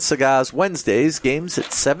 Poker and Cigars Wednesdays. Games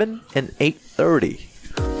at 7 and 8:30.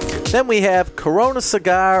 Then we have Corona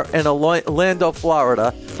Cigar in Orlando,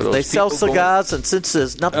 Florida. They sell people cigars, and since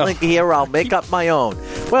there's nothing here, I'll make up my own.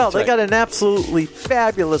 Well, they got an absolutely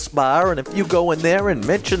fabulous bar, and if you go in there and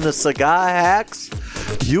mention the Cigar Hacks,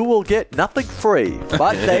 you will get nothing free,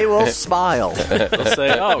 but they will smile. They'll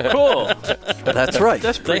say, "Oh, cool." That's right.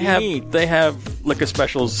 That's pretty neat. They have liquor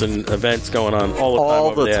specials and events going on all the time. All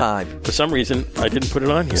over the there. time. For some reason, I didn't put it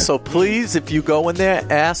on here. So please, if you go in there,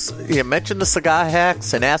 mention the Cigar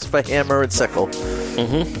Hacks and ask for Hammer and Sickle.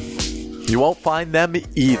 You won't find them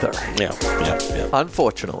either. Yeah.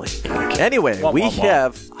 Unfortunately. Anyway, we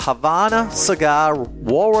have Havana Cigar,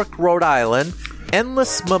 Warwick, Rhode Island.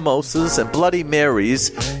 Endless Mimosas and Bloody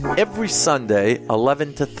Marys every Sunday,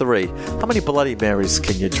 11 to 3. How many Bloody Marys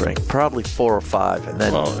can you drink? Probably 4 or 5. And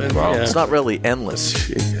then it's not really endless.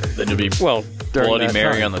 Then you'll be Well, during Bloody that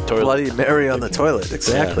Mary time. on the toilet. Bloody Mary on the toilet,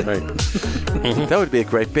 exactly. Yeah, right. That would be a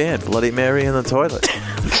great band, Bloody Mary in the toilet.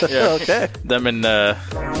 Yeah. Okay. Them and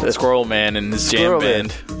Squirrel Man and his jam Squirrel Man.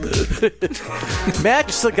 band.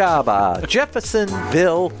 Match Cigar Bar,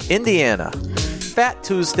 Jeffersonville, Indiana. Fat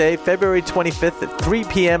Tuesday, February 25th at 3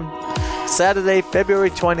 p.m. Saturday, February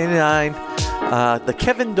 29th, the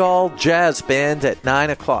Kevin Dahl Jazz Band at 9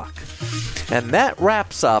 o'clock. And that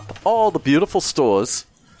wraps up all the beautiful stores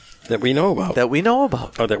That we know about. that we know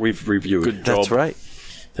about. Oh, that we've reviewed. Good job. That's right.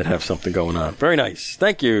 That have something going on. Very nice.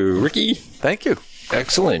 Thank you, Ricky. Thank you.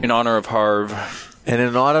 Excellent. In honor of Harv. And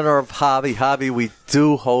in honor of Javi, we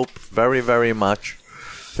do hope very, very much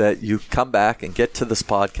that you come back and get to this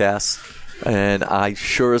podcast. And I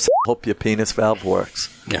sure as hope your penis valve works.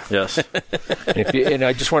 Yeah. Yes. And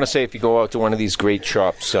I just want to say, if you go out to one of these great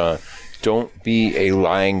shops, don't be a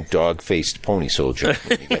lying, dog-faced pony soldier.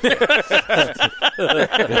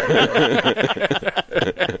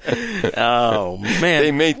 Oh, man.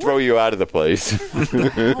 They may throw you out of the place.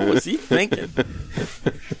 What was he thinking?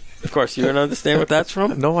 Of course, you don't understand what that's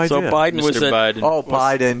from? No idea. So Biden was Mr. at... Biden. Oh,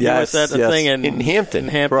 Biden, He yes. was at a yes. thing In Hampton.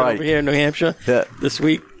 Right. over here in New Hampshire Yeah. this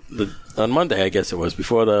week. On Monday, I guess it was,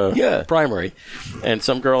 before the primary. And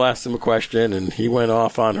some girl asked him a question, and he went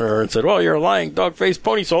off on her and said, well, you're a lying dog-faced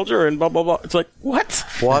pony soldier, and blah, blah, blah. It's like, what?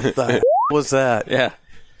 What the was that? Yeah.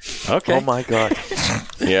 Okay. Oh, my God.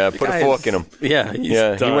 Yeah, put guy a fork in him. Yeah. He's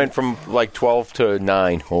Yeah, he done. went from like 12 to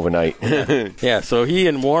 9 overnight. Yeah, so he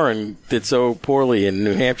and Warren did so poorly in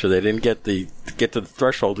New Hampshire, they didn't get to the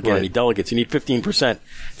threshold to get Right. any delegates. You need 15%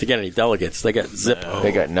 to get any delegates. They got zip.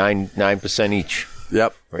 They got 9% each,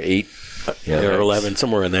 Yep. or 8. Yeah, Or 11,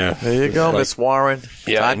 somewhere in there. There you go, Like- Miss Warren.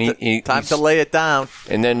 Yeah, time, and time to lay it down.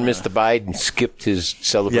 And then Mr. Biden skipped his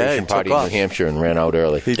celebration Yeah, he party took in New off. Hampshire and ran out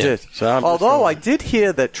early. He did. So I'm just Although gonna- I did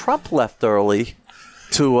hear that Trump left early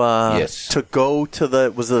to Yes. to go to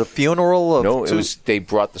the a funeral of No, it two- was they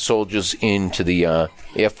brought the soldiers into the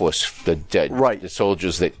Air Force, the dead, Right. the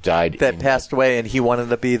soldiers that died. that passed away, and he wanted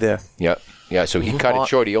to be there. Yeah. So he cut it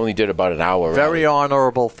short. He only did about an hour. Very early.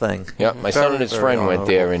 honorable thing. Yeah, my son Very, and his very friend went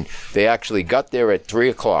there, honorable. and they actually got there at 3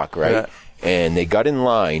 o'clock, right? Yeah. And they got in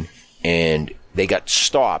line, and they got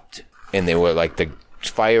stopped, and they were like the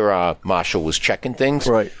fire marshal was checking things.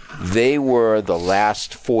 Right. They were the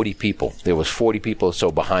last 40 people. There was 40 people or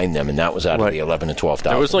so behind them, and that was out of Right. the 11 to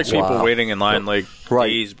 12,000. There was like people Wow. waiting in line like Right.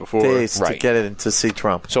 days before. Days to Right. get it and to see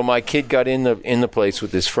Trump. So my kid got in the place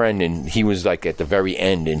with his friend, and he was like at the very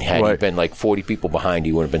end, and had he Right. been like 40 people behind,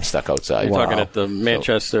 he would have been stuck outside. You're talking at the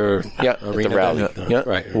Manchester Yeah, at arena. the rally. then? Yeah.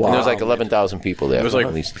 Right. And there was like 11,000 people there. It was like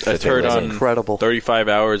At least I that they heard let on in. Incredible. 35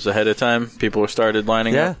 hours ahead of time, people started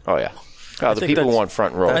lining Yeah. up. Oh yeah. Oh, the think people that's- want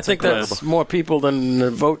front row. I think that's more people than the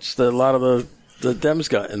votes that a lot of the Dems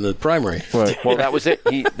got in the primary. Well, that was it.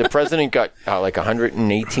 The president got like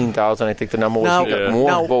 118,000. I think the number was. Now- he got Yeah. more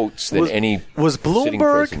now, votes than was- any was sitting Bloomberg-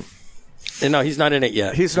 president. And no, he's not in it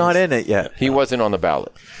yet. He's not in it yet. He wasn't on the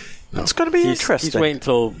ballot. It's going to be interesting. He's waiting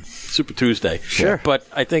until Super Tuesday. Sure. But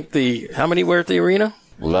I think how many were at the arena?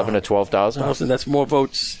 11 to 12,000. That's more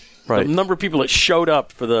votes. Right. The number of people that showed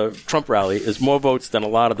up for the Trump rally is more votes than a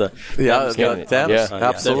lot of the Yeah, Dems the got. Dems, Yeah.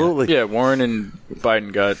 absolutely. Yeah, Warren and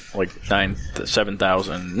Biden got like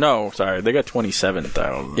 7,000. No, sorry, they got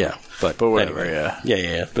 27,000. Yeah, but whatever. anyway. Yeah.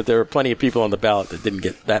 yeah. But there were plenty of people on the ballot that didn't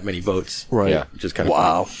get that many votes. Right. Yeah. Which is kind of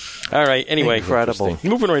Wow. funny. All right. Anyway, Incredible.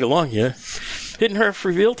 moving right along here. Hidden Herf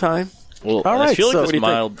reveal time. Well, All I right, feel like so- it What do was you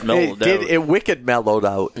mild, It mellowed did. out. It wicked mellowed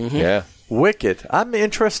out. Yeah. Wicked. I'm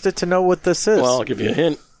interested to know what this is. Well, I'll give you a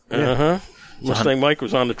hint. Mustang Mike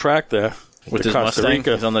was on the track there with to his Costa Mustang.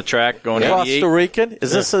 Rica. He's on the track going 88. Costa Rican?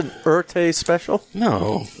 Is this an Urte special?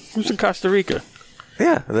 No, who's in Costa Rica?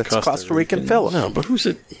 Yeah, that's Costa Rican Philip. No, but who's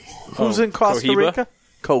it? Who's in Costa Cohiba? Rica?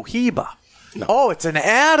 Cohiba. Oh, it's an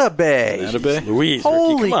Atabay. Atabay? Louise.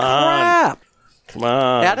 Holy Ricky, come on. crap. Come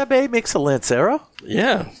on. Atabay makes a Lancero?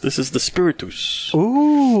 Yeah, this is the Spiritus.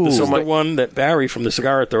 Ooh. This is the one that Barry from the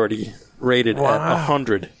Cigar Authority rated at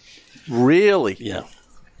 100. Really? Yeah.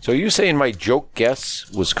 So you're saying my joke guess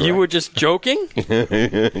was correct? You were just joking?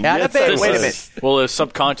 Atabay, wait a minute. Well, it's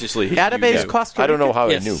subconsciously. Atabay's Costa Rica? I don't know how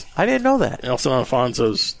Yes. I knew. I didn't know that. Elson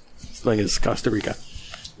Alfonso's thing is Costa Rica.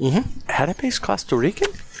 Atabay's Costa Rican?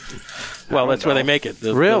 Well, that's where they make it.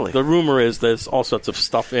 Really? The rumor is there's all sorts of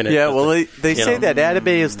stuff in it. Yeah, that well, they you say know. that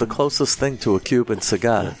Atabay is the closest thing to a Cuban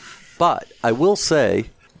cigar. But I will say,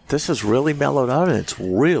 this is really mellowed out, and it's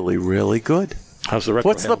really, really good. How's the retro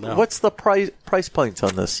What's the now? price points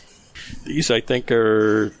on this? These, I think,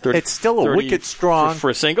 are 30. It's still a wicked strong. For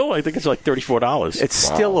a single, I think it's like $34. It's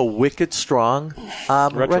still a wicked strong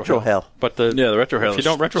retrohale. But the retrohale. If you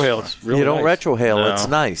don't retrohale, it's really You don't nice. retrohale, No. it's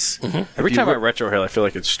nice. Every time I retrohale, I feel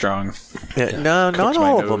like it's strong. Yeah, no, not cooks my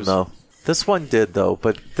all of them, nose. though. This one did, though,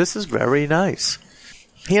 but this is very nice.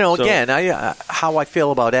 So- Again, how I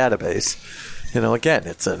feel about Adabase. Again,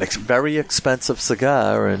 it's a very expensive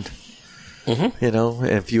cigar, and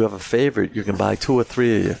if you have a favorite, you can buy 2 or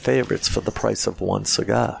 3 of your favorites for the price of one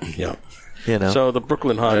cigar. Yeah. So the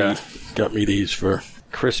Brooklyn Hottie got me these for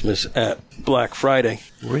Christmas at Black Friday.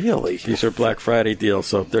 really, These are Black Friday deals,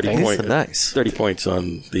 so 30 These points. are nice. 30 points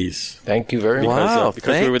on these. Thank you very much. Wow. Because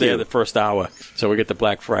we thank were there you. the first hour, so we get the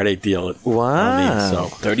Black Friday deal on Wow. these. So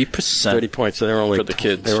 30%. 30 points. So they were only For the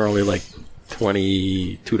kids. They were only like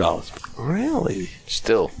 $22. Really,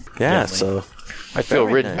 Still, yeah. So I feel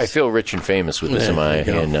Very rich. nice. I feel rich and famous with this in my there you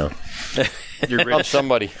go. hand now. You're I'm rich.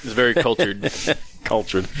 somebody. It's very cultured.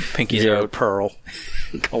 Cultured. Pinky's Yeah, out. pearl.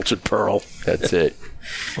 Cultured pearl. That's it.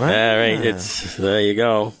 All right, there you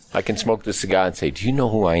go. I can smoke this cigar and say, "Do you know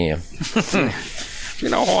who I am?" You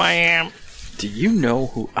know who I am? Do you know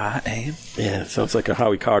who I am? Yeah, it sounds like a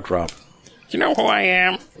Howie Carr drop. You know who I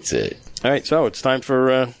am? That's it. All right, so it's time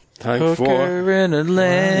for in a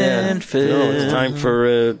landfill. No, it's time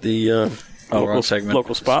for the wrong segment.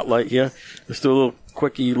 local spotlight here. Let's do a little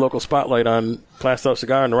quickie local spotlight on Plastow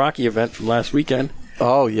Cigar and the Rocky event from last weekend.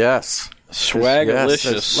 oh yes,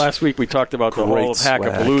 Swagalicious. Last week we talked about the Great whole of swag.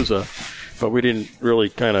 Hackapalooza, but we didn't really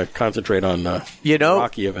kind of concentrate on the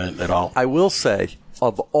Rocky event at all. I will say,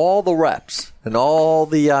 of all the reps and all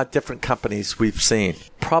the different companies we've seen,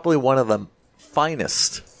 probably one of the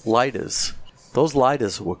finest lighters. Those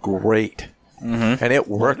lighters were great, and it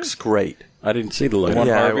works great. I didn't see the light.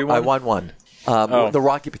 Yeah, Harvey I one? won one. The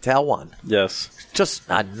Rocky Patel one. Yes. Just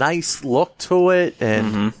a nice look to it,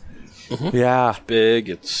 and yeah, Big.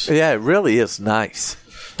 It's it really is nice.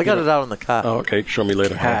 I got it out in the car. Oh, okay. Show me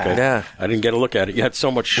later. Okay. Yeah. I didn't get a look at it. You had so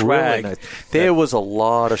much Really swag. nice. There was a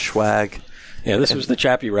lot of swag. Yeah, this was the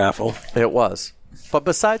Chappie raffle. It was. But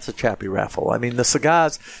besides the Chappie raffle, I mean, the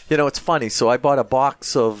cigars, it's funny. So I bought a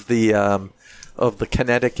box of the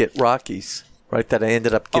Connecticut Rockies, right, that I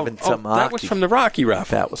ended up giving to Maki. That was from the Rocky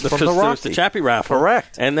raffle. That was from Because the there was the Rocky. Chappie raffle.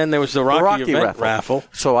 Correct. And then there was the Rocky, event raffle.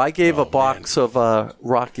 So I gave a box of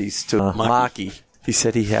Rockies to Maki. He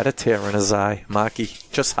said he had a tear in his eye. Maki,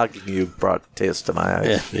 just hugging you brought tears to my eyes.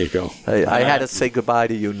 Yeah, there you go. I had to say goodbye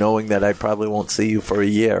to you knowing that I probably won't see you for a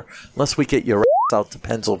year unless we get your ass out to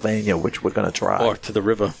Pennsylvania, which we're going to try. Or to the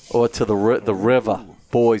river. Or to the river.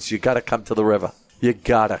 Boys, you got to come to the river. You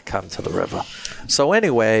got to come to the river. So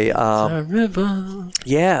anyway, River.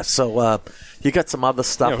 yeah, so you got some other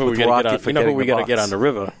stuff with Rocky for who we got to get on the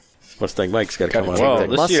river? Mustang Mike's got to come on. Well, the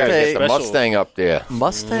river. this year Mustang- Get the Mustang up there.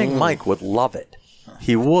 Mustang Mike would love it.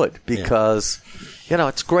 He would because,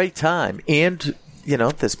 it's a great time. And,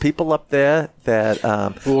 there's people up there that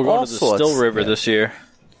we'll go all to the sorts. Still River this year.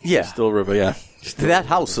 Yeah, Still River, yeah. that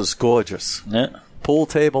house is gorgeous. Yeah. Pool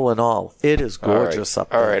table and all. It is gorgeous up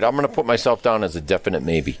there. All right, I'm going to put myself down as a definite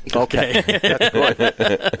maybe. Okay.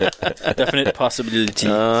 Definite possibility.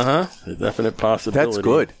 A definite possibility. That's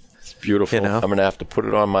good. It's beautiful. You know. I'm going to have to put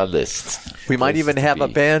it on my list. We might even have a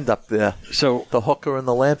band up there. So The hooker and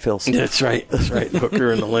the landfills. that's right. That's right.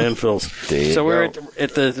 Hooker and the landfills. There you So we're go.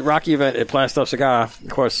 at the Rocky event at Plastow Cigar. Of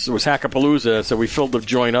course, it was Hackapalooza, so we filled the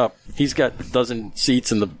joint up. He's got a dozen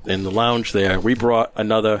seats in the lounge there. We brought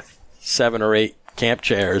another 7 or 8 camp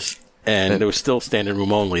chairs, and there was still standing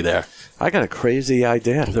room only there. I got a crazy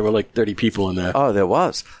idea. There were like 30 people in there. Oh, there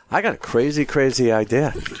was. I got a crazy, crazy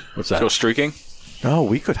idea. What's that? Go streaking? No,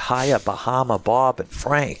 we could hire Bahama Bob and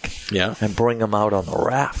Frank Yeah. and bring them out on the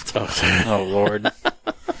raft. Oh, Lord.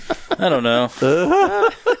 I don't know.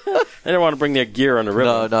 They didn't want to bring their gear on the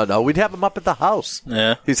river. No. We'd have him up at the house.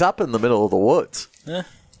 Yeah. He's up in the middle of the woods. Yeah.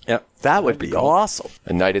 Yep. That would be awesome.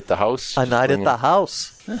 A night at the house. A night at the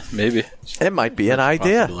house. Maybe. It might be an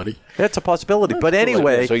idea. possibility. It's a possibility. But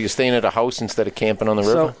anyway, So you're staying at a house instead of camping on the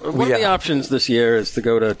river? So one of the Yeah. options this year is to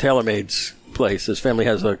go to TaylorMade's place. His family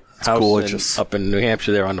has a house gorgeous. up in New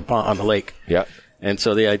Hampshire there on the lake. Yeah. And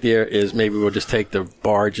so the idea is maybe we'll just take the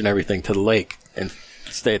barge and everything to the lake and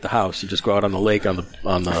stay at the house. You just go out on the lake on the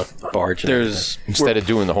barge. And There's Instead of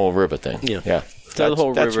doing the whole river thing. Yeah. the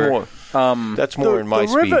whole that's river. More, that's more in my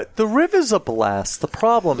speed. the river's a blast. The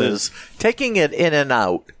problem is taking it in and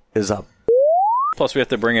out is a Plus, we have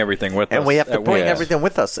to bring everything with us. and we have to that bring way. everything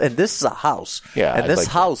with us. And this is a house. Yeah, and I'd this like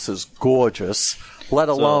that. house is gorgeous. Let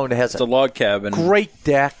alone it has It's a log cabin. great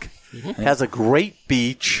deck, has a great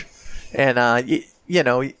beach, and you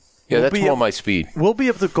Yeah, We'll that's be more ab- my speed. We'll be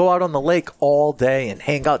able to go out on the lake all day and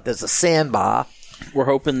hang out. There's a sandbar. We're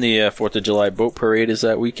hoping the 4th of July boat parade is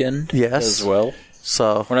that weekend Yes. as well.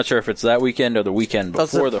 So We're not sure if it's that weekend or the weekend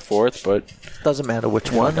Does before it- the 4th, but doesn't matter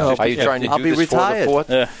which one. Are you trying to I'll do be this retired. for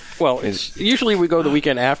the 4th? Well, usually we go the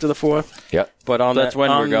weekend after the 4th. Yeah. But on That's that,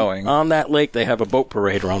 when we're on- going. On that lake, they have a boat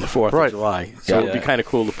parade around the 4th Right. of July. So Yeah. it'd be kind of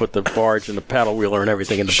cool to put the barge and the paddle wheeler and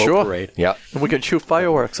everything in the Sure. boat parade. Yeah. And we can shoot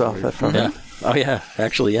fireworks off it from Yeah. it. Oh, yeah.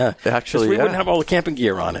 Actually, yeah. Actually, Just we yeah. wouldn't have all the camping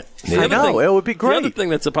gear on it. I The other know, it would be The other great. thing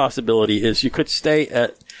that's a possibility is you could stay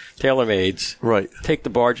at TaylorMade's, Right. take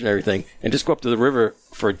the barge and everything, and just go up to the river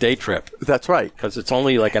for a day trip That's right. because it's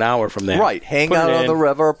only like an hour from there. Right. Hang Put it out on in, the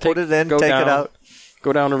river, put it in, go take down, it out.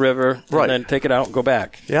 Go down the river, Right. and then take it out and go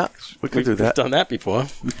back. Yeah, we could do We've that. done that before.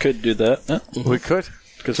 we could do that. Yeah. We could.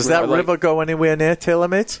 Because Does that river go anywhere near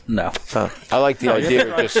TaylorMade's? No. I like the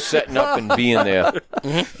idea of just setting up and being there.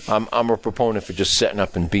 Mm-hmm. I'm a proponent for just setting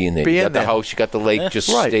up and being there. Being You got there. the house, you got the lake, just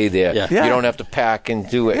Right. stay there. Yeah. Yeah. You don't have to pack and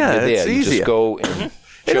do it. Yeah, You're it's there. You easier. just go and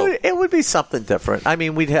It chill. would be something different. I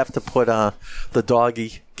mean, we'd have to put the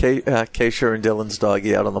doggy, Keisha and Dylan's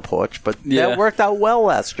doggy out on the porch, but Yeah. that worked out well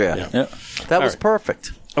last year. Yeah. Yeah. That was right.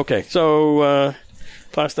 perfect. Okay, so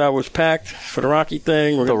Plastow was packed for the Rocky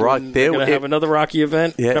thing. We're going to have another Rocky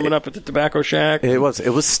event coming up at the Tobacco Shack. It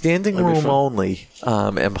was standing That'd be room fun. only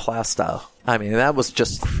in Plastow. I mean, that was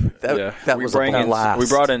just that we was a blast. We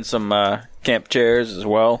brought in some camp chairs as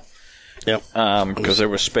well. Yep. Because there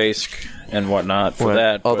was space and whatnot for Well,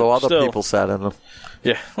 that. although but other still, people sat in them.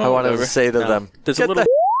 Yeah. I wanted whatever. to say to them, There's "Get a little, the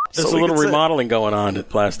there's so a we little can sit." remodeling going on at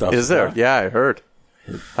Plastow. Is there? Yeah, I heard.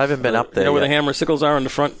 I haven't been up there You know where yet. the hammer sickles are in the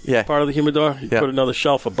front Yeah. part of the humidor? You Yeah. put another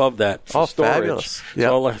shelf above that for Oh, storage. fabulous. So Yeah.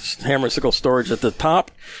 all the hammer sickle storage at the top,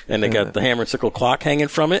 and they got the hammer sickle clock hanging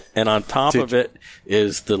from it, and on top of it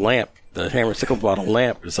is the lamp. The hammer sickle bottle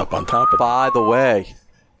lamp is up on top of it. By the way,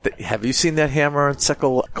 have you seen that hammer and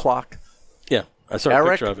sickle clock? Yeah, I saw a Eric,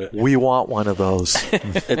 picture of it. we want one of those.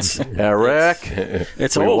 It's Eric,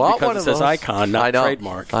 it's we old want because one it of says those. icon, not I know,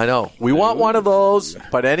 trademark. I know. We want one of those.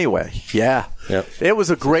 But anyway, yeah, Yep. it was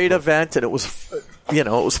a great event, and it was, it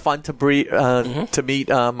was fun to to meet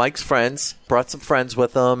Mike's friends. Brought some friends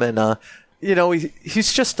with him, and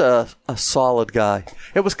he's just a solid guy.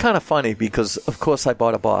 It was kind of funny because, of course, I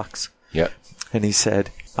bought a box, Yeah. and he said,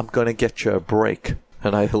 "I'm going to get you a break."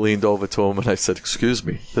 And I leaned over to him and I said, "Excuse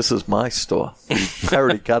me, this is my store. I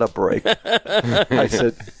already got a break." I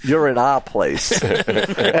said, "You're in our place."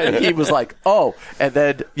 And he was like, "Oh." And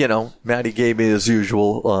then, Matty gave me his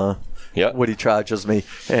usual what he charges me.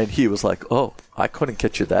 And he was like, "Oh, I couldn't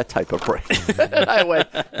get you that type of break." And I went,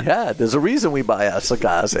 "Yeah, there's a reason we buy our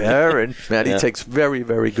cigars here." And Matty takes very,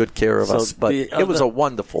 very good care of us. But it was a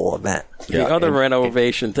wonderful event. The other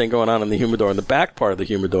renovation thing going on in the humidor, in the back part of the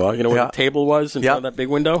humidor, where the table was in front of that big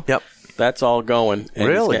window? Yep. That's all going. And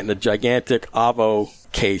Really? he's getting a gigantic Avo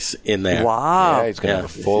case in there. Wow. Yeah, he's going to have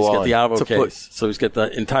a full He's got on. the Avo To case. put- So he's got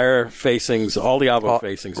the entire facings, all the Avo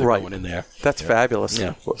facings are right. going in there. That's fabulous.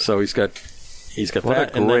 Yeah. So he's got What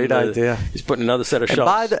that. a great and then, idea. He's putting another set of And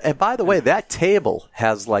shelves. by the way, that table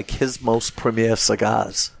has like his most premier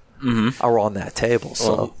cigars are on that table.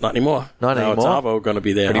 So Well, not anymore. Not now anymore. It's Avo going to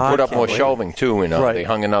be there. But he I put up can't more wait. shelving, too. And Right. they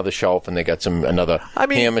hung another shelf, and they got another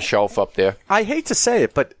hammer shelf up there. I hate to say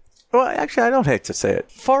it, but actually, I don't hate to say it.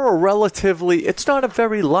 For a relatively, it's not a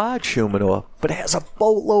very large humidor, but it has a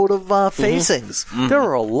boatload of facings. There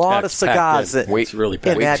are a lot of It's packed cigars in. It's really in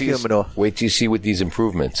packed. that till you- humidor. Wait till you see with these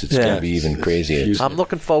improvements. It's Yeah. going to be even crazier. huge. I'm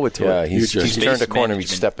looking forward to Yeah, it. he's Huge. turned a corner. He's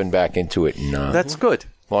Management. stepping back into it. And That's good.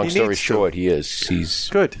 long He story needs to. short, he's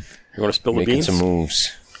Good. You want to spill the making beans? some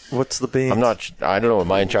moves. What's the beans? I'm not. I don't know. Am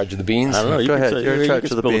I in charge of the beans? I don't know. You Go can ahead. say- You're in you charge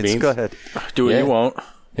can of the spill beans. Go ahead. Do it, Yeah. you won't.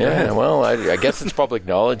 Yeah, well, I guess it's public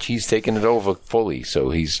knowledge. He's taken it over fully,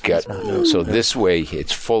 so he's got. So this way,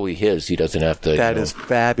 it's fully his. He doesn't have to. That is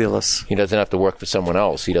fabulous. He doesn't have to work for someone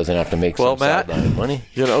else. He doesn't have to make Well, some Matt, sideline money.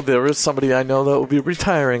 there is somebody I know that will be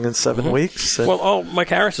retiring in 7 weeks. and- Well, Mike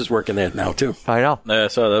Harris is working there now, too. I know. Yeah,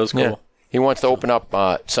 so that was cool. Yeah. He wants to open up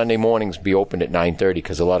Sunday mornings. Be open at 9:30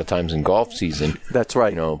 because a lot of times in golf season, That's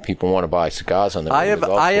right. people want to buy cigars on the. I have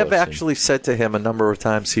golf have course, and- actually said to him a number of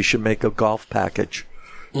times he should make a golf package.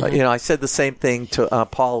 I said the same thing to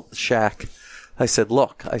Paul Shack. I said,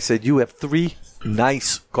 "Look, you have 3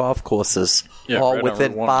 nice golf courses, Yeah, all right on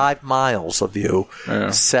within Route 1. 5 miles of you. Yeah.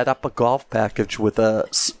 Set up a golf package with a,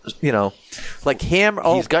 like hammer.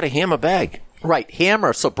 Oh, He's got a hammer bag. Right,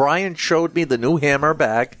 Hammer. So Brian showed me the new Hammer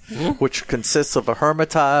bag, which consists of a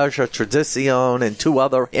Hermitage, a Tradition, and 2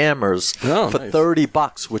 other hammers for nice.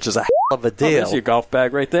 $30, which is a hell of a Oh, deal. there's your golf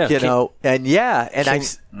bag right there. You know, and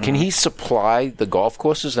Can he supply the golf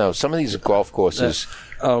courses? Now, some of these golf courses,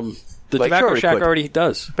 The Like, Tobacco sure, he Shack could. already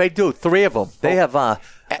does. they do 3 of them. They have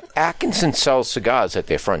Atkinson sells cigars at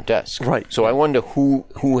their front desk. Right. So I wonder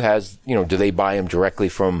who has, do they buy them directly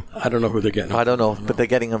from? I don't know who they're getting. I don't know, but they're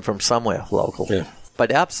getting them from somewhere local. Yeah.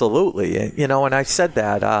 But absolutely, and I said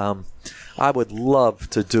that I would love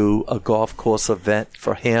to do a golf course event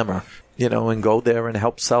for Hammer, and go there and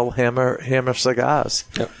help sell Hammer cigars.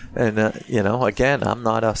 Yep. And again, I'm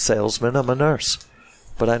not a salesman; I'm a nurse,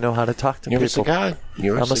 but I know how to talk to You're a people. cigar.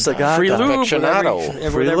 You're I'm a cigar Free guy. lube with Aficionado. every,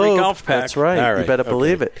 Free with every lube. golf pack. That's right. All You better okay.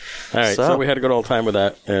 believe it. All right, so we had a good old time with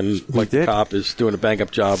that, and Mike the did. Cop is doing a bang-up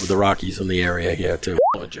job with the Rockies in the area here, too.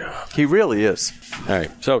 Good job. He really is. All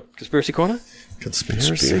right, so Conspiracy Corner?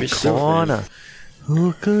 Conspiracy corner.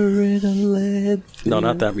 Hooker in a lead. No,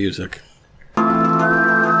 not that music.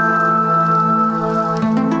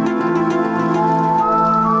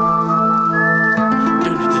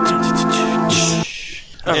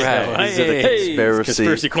 All right, Is it a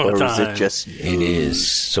conspiracy corner or is time. it just It is.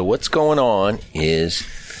 So what's going on is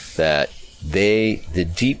that the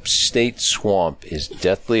deep state swamp is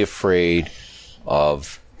deathly afraid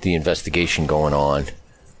of the investigation going on,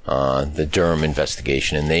 the Durham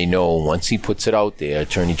investigation, and they know once he puts it out there,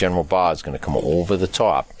 Attorney General Barr is going to come over the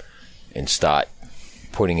top and start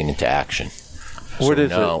putting it into action. What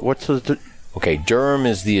is now- it? What's the? Okay, Durham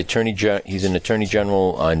is the he's an attorney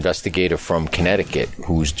general investigator from Connecticut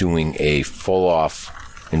who's doing a full-off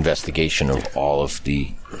investigation of all of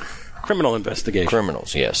the Criminal investigation.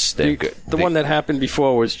 criminals. Yes, they're good. The one that happened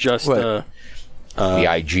before was just Right. the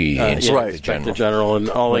IG, the Inspector Inspector General. General, and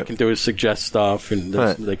all they can do is suggest stuff, and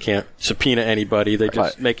Right. they can't subpoena anybody. They're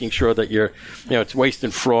just Right. making sure that it's waste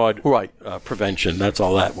and fraud Right. prevention. That's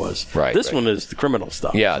all that was. Right, This right. one is the criminal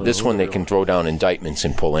stuff. Yeah, this one they can throw down indictments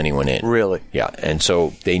and pull anyone in. Really? Yeah, and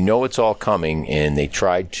so they know it's all coming, and they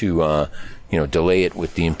tried to, delay it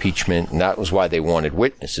with the impeachment, and that was why they wanted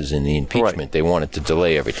witnesses in the impeachment. Right. They wanted to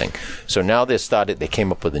delay everything. So now they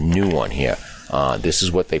came up with a new one here. This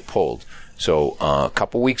is what they pulled. So a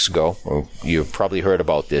couple weeks ago, you've probably heard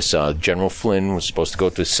about this. General Flynn was supposed to go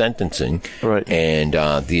to sentencing, Right. and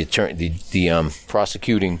the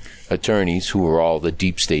prosecuting attorneys, who were all the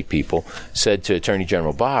deep state people, said to Attorney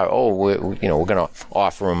General Barr, we're going to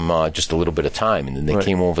offer him just a little bit of time, and then they Right.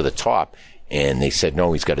 came over the top. And they said,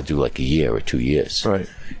 no, he's got to do like a year or 2 years. Right.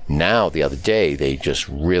 Now, the other day, they just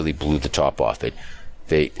really blew the top off it.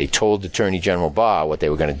 They told Attorney General Barr what they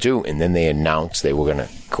were going to do, and then they announced they were going to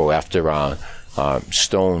go after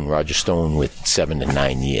Roger Stone, with 7 to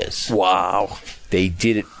 9 years. Wow. They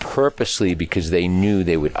did it purposely because they knew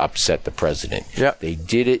they would upset the president. Yep. They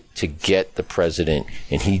did it to get the president,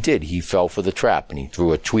 and he did. He fell for the trap, and he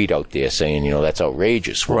threw a tweet out there saying, that's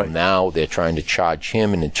outrageous. Well, Right. now they're trying to charge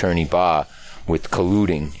him and Attorney Barr with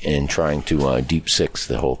colluding and trying to deep six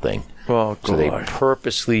the whole thing. Oh, So they God.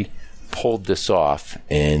 purposely pulled this off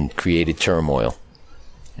and created turmoil.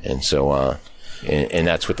 And so, and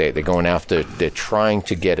that's what they're going after. They're trying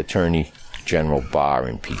to get Attorney General Barr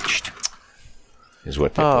impeached, is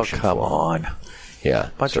what they're Oh, pushing come for. on. Yeah.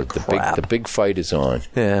 Bunch so of crap. the big fight is on.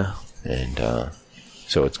 Yeah. And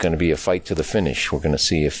so it's going to be a fight to the finish. We're going to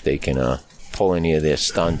see if they can pull any of their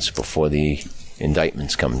stunts before the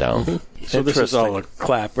indictments come down. So this is all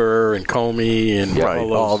Clapper and Comey and Yeah,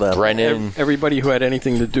 all that. Brennan, everybody who had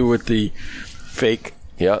anything to do with the fake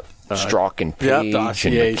yeah, Strzok and yeah, Page and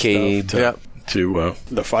dossier McCabe. stuff to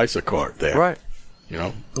the FISA court there. Right.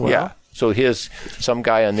 Yeah. So here's some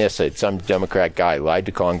guy on their side, some Democrat guy lied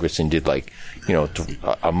to Congress and did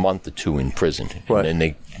a month or 2 in prison. Right. And then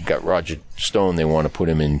they got Roger Stone. They want to put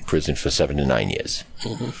him in prison for 7 to 9 years.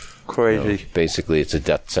 Crazy. Basically, it's a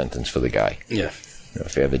death sentence for the guy. Yeah.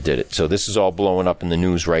 If he ever did it. So this is all blowing up in the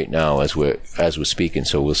news right now as we're speaking.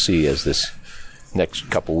 So we'll see as this next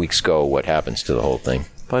couple weeks go what happens to the whole thing.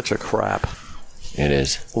 Bunch of crap. It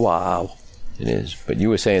is. Wow. It is. But you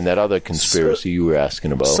were saying that other conspiracy you were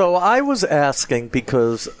asking about. So I was asking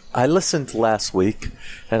because I listened last week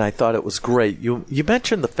and I thought it was great. You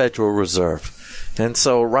mentioned the Federal Reserve. And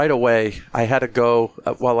so right away I had to go,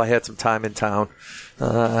 while I had some time in town,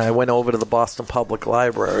 I went over to the Boston Public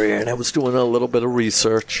Library and I was doing a little bit of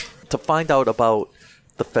research to find out about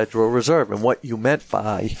the Federal Reserve and what you meant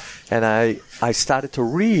by. And I started to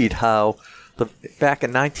read how back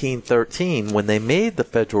in 1913, when they made the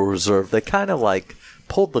Federal Reserve, they kind of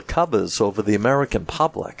pulled the covers over the American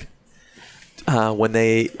public. when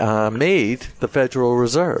they made the Federal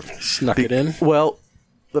Reserve. Snuck it in? Well,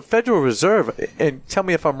 the Federal Reserve, and tell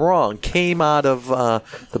me if I'm wrong, came out of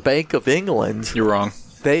the Bank of England. You're wrong.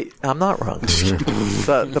 I'm not wrong.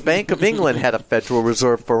 The Bank of England had a Federal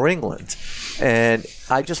Reserve for England. And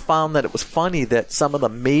I just found that it was funny that some of the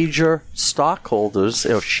major stockholders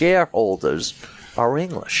or shareholders are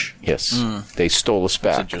English. Yes. They stole us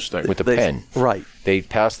back interesting. with a pen. Right. They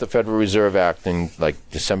passed the Federal Reserve Act in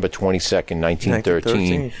December 22nd,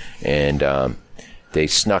 1913. And they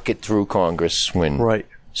snuck it through Congress when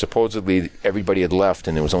supposedly everybody had left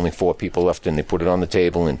and there was only 4 people left, and they put it on the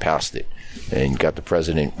table and passed it and got the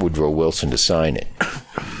President Woodrow Wilson to sign it.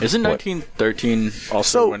 Isn't 1913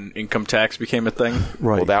 also when income tax became a thing?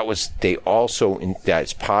 Right. Well, that was, they also,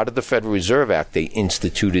 as part of the Federal Reserve Act, they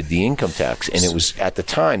instituted the income tax. And it was, at the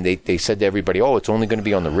time, they said to everybody, it's only going to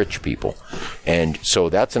be on the rich people. And so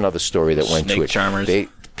that's another story that went to it. Charmers.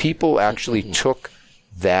 People actually took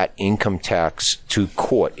that income tax to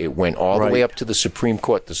court. It went all the way up to the Supreme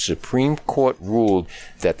Court. The Supreme Court ruled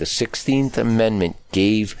that the 16th Amendment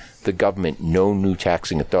gave the government no new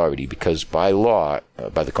taxing authority because by law,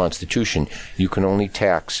 by the Constitution, you can only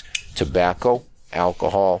tax tobacco,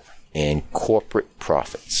 alcohol, and corporate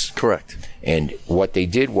profits. Correct. And what they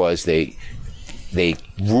did was they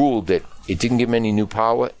ruled that it didn't give them any new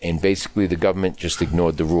power, and basically the government just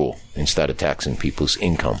ignored the rule and started taxing people's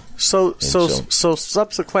income. So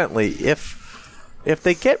subsequently, if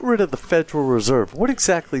they get rid of the Federal Reserve, what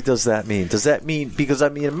exactly does that mean? Does that mean, because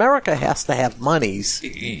America has to have monies.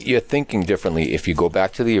 You're thinking differently. If you go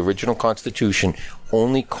back to the original Constitution,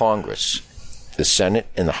 only Congress, the Senate,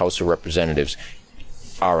 and the House of Representatives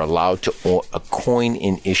are allowed to coin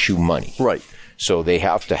and issue money. Right. So they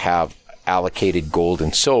have to have allocated gold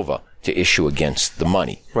and silver to issue against the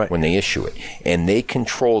money when they issue it. And they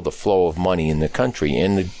control the flow of money in the country.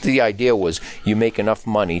 And the idea was you make enough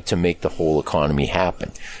money to make the whole economy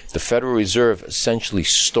happen. The Federal Reserve essentially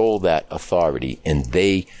stole that authority, and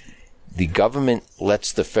the government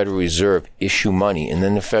lets the Federal Reserve issue money, and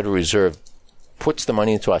then the Federal Reserve puts the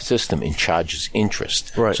money into our system and charges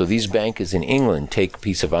interest. Right. So these bankers in England take a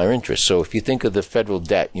piece of our interest. So if you think of the federal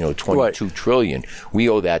debt, $22 trillion, we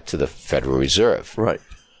owe that to the Federal Reserve. Right.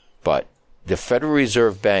 But the Federal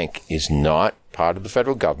Reserve Bank is not part of the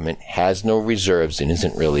federal government, has no reserves, and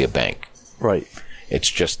isn't really a bank. Right.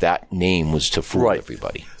 It's just that name was to fool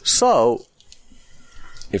everybody. So,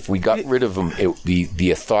 if we got rid of them,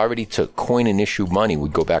 the authority to coin and issue money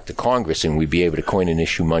would go back to Congress, and we'd be able to coin and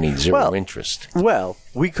issue money zero interest. Well,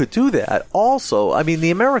 we could do that. Also,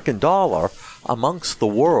 the American dollar amongst the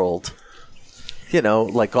world,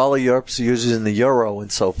 like all of Europe's using the euro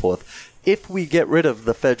and so forth. If we get rid of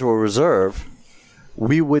the Federal Reserve,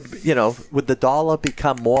 we would, would the dollar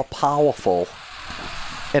become more powerful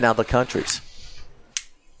in other countries?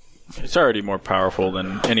 It's already more powerful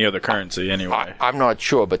than any other currency anyway. I'm not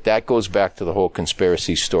sure, but that goes back to the whole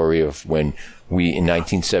conspiracy story of when in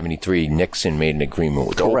 1973, Nixon made an agreement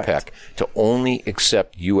with OPEC to only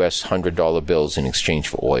accept U.S. $100 bills in exchange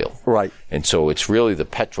for oil. Right. And so it's really the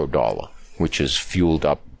petrodollar, which has fueled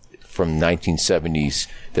up from 1970s,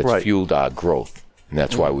 that's fueled our growth. And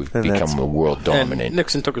that's why we've become a world dominant. And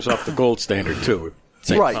Nixon took us off the gold standard, too, at the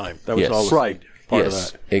same time. That was all part of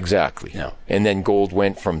that. Exactly. Yeah. And then gold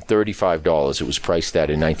went from $35, it was priced at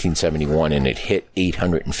in 1971, and it hit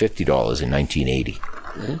 $850 in 1980.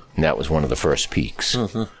 Mm-hmm. And that was one of the first peaks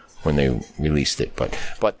when they released it.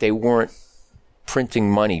 But they weren't printing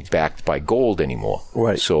money backed by gold anymore.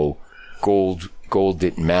 Right. So gold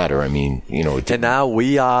didn't matter. And now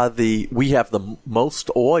we have the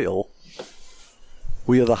most oil.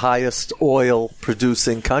 We are the highest oil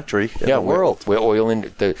producing country in the world. We're oil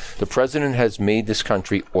the president has made this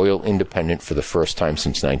country oil independent for the first time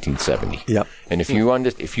since 1970. Yep. And if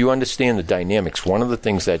you understand the dynamics, one of the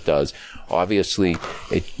things that does, obviously,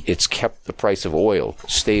 it's kept the price of oil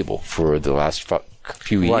stable for the last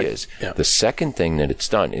few years. Yeah. The second thing that it's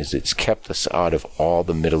done is it's kept us out of all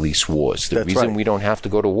the Middle East wars. The reason we don't have to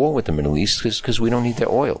go to war with the Middle East is because we don't need their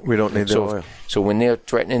oil. We don't need their oil. So when they're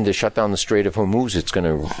threatening to shut down the Strait of Hormuz, it's going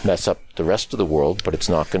to mess up the rest of the world, but it's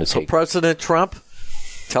not going to take... So President Trump,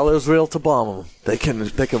 tell Israel to bomb them. They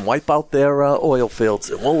can wipe out their oil fields,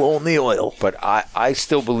 and we'll own the oil. But I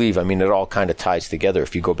still believe, it all kind of ties together.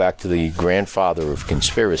 If you go back to the grandfather of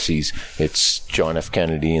conspiracies, it's John F.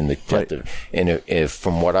 Kennedy and the death of... And if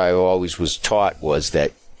from what I always was taught was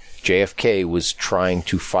that JFK was trying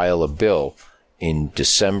to file a bill in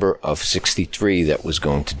December of 1963 that was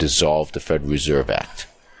going to dissolve the Federal Reserve Act.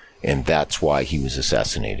 And that's why he was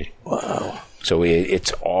assassinated. Wow. So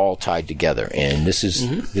it's all tied together. And this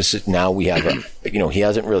is now we have he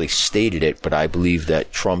hasn't really stated it, but I believe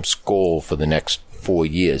that Trump's goal for the next 4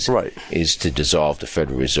 years is to dissolve the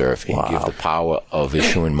Federal Reserve and give the power of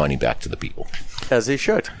issuing money back to the people. As he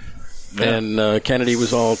should. Yeah. And Kennedy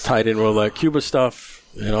was all tied in with all that Cuba stuff,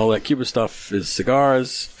 and all that Cuba stuff is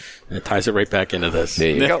cigars. And it ties it right back into this.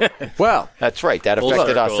 There you go. Well, that's right. That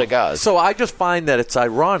affected our cigars. So I just find that it's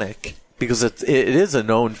ironic because it is a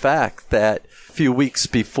known fact that a few weeks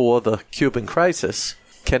before the Cuban crisis,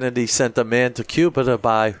 Kennedy sent a man to Cuba to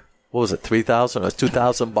buy, 3,000 or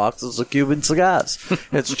 2,000 boxes of Cuban cigars.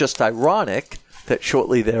 It's just ironic that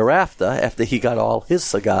shortly thereafter, after he got all his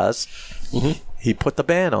cigars, he put the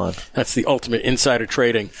ban on. That's the ultimate insider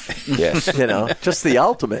trading. Yes. Just the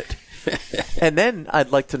ultimate. And then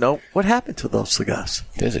I'd like to know what happened to those cigars.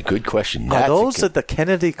 There's a good question. Are those at the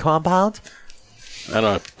Kennedy compound? I don't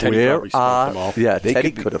know. Teddy probably smoked them all. Yeah, They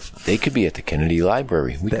Teddy could could have. They could be at the Kennedy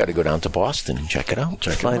Library. We got to go down to Boston and check it out.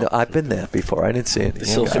 I've been there before. I didn't see it.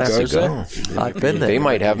 Still cigars there? I've been there. They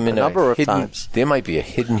might have them in a number of hidden, times. There might be a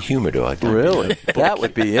hidden humidor. Really? That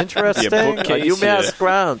would be interesting. bookcase, On UMass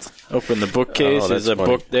grounds. Open the bookcase. Oh, There's that's a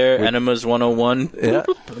funny. book there. Enemas 101. Yeah.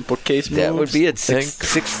 Bookcase That would moves. be at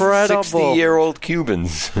Incredible. 60-year-old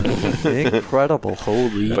Cubans. Incredible.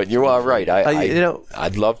 Holy. But you are right. know-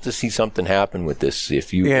 I'd love to see something happen with this.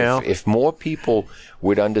 If if more people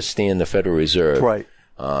would understand the Federal Reserve, Right.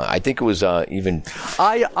 I think it was even.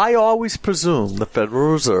 I always presumed the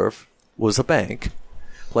Federal Reserve was a bank,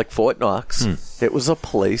 like Fort Knox. It was a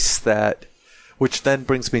place that, which then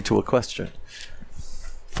brings me to a question.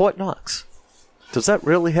 Fort Knox, does that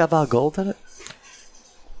really have our gold in it?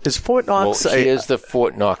 Is Fort Knox Here's the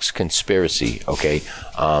Fort Knox conspiracy, okay?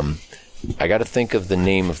 I got to think of the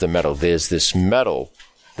name of the metal. There's this metal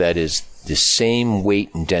that is the same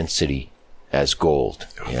weight and density as gold,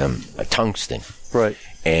 a tungsten. right?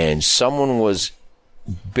 And someone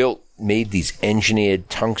made these engineered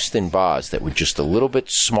tungsten bars that were just a little bit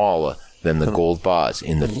smaller than the gold bars.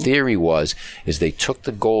 And the theory is they took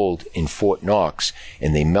the gold in Fort Knox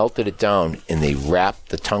and they melted it down and they wrapped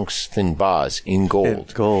the tungsten bars in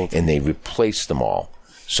gold. And they replaced them all.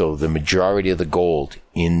 So the majority of the gold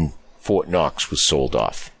in Fort Knox was sold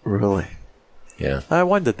off. Really? Yeah. I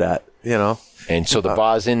wondered that, And so the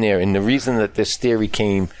bars in there, and the reason that this theory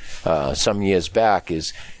came some years back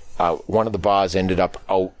is one of the bars ended up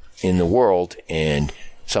out in the world, and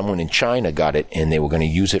someone in China got it, and they were going to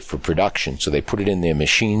use it for production. So they put it in their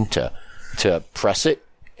machine to press it,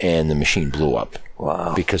 and the machine blew up.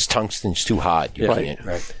 Wow! Because tungsten's too hard. You can't.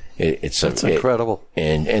 Right. That's incredible.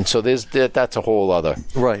 And so that's a whole other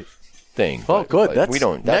thing. Oh, good. We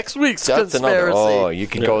don't. Next week's that's conspiracy. You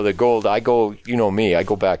can go the gold. I go. You know me. I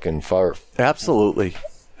go back and far. Absolutely.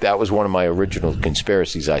 That was one of my original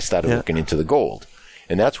conspiracies. I started looking into the gold,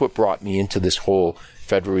 and that's what brought me into this whole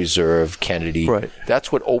Federal Reserve, Kennedy. Right.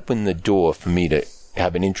 That's what opened the door for me to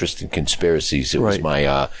have an interest in conspiracies. It was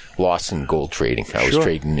my loss in gold trading. I was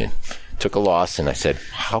trading and took a loss, and I said,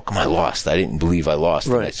 how come I lost? I didn't believe I lost.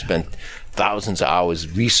 Right. And I spent thousands of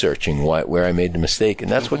hours researching where I made the mistake,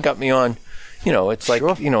 and that's what got me on. It's like,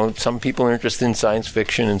 some people are interested in science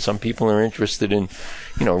fiction and some people are interested in,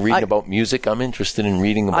 reading about music. I'm interested in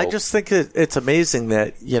reading about... I just think it's amazing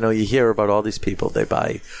that, you hear about all these people. They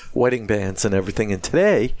buy wedding bands and everything. And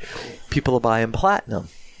today, people are buying platinum,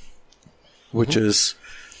 which is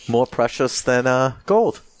more precious than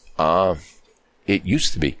gold. It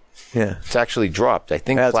used to be. Yeah. It's actually dropped. I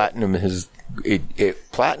think platinum has...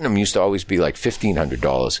 platinum used to always be like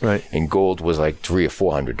 $1,500, right? And gold was like $300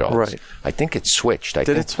 or $400, right? I think it switched. Did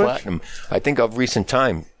it switch? Platinum. I think of recent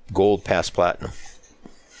time, gold passed platinum.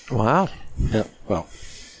 Wow. Yeah. Well.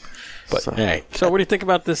 But all right. So, what do you think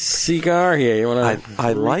about this cigar here? You want to?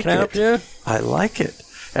 I like it. Yeah? I like it,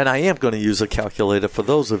 and I am going to use a calculator for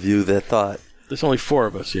those of you that thought there's only 4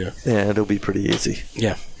 of us here. Yeah, it'll be pretty easy.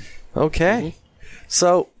 Yeah. Okay.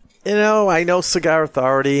 So. I know Cigar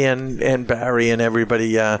Authority and Barry and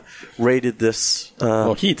everybody rated this.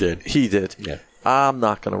 Well, he did. He did. Yeah. I'm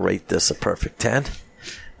not going to rate this a perfect 10.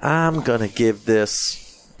 I'm going to give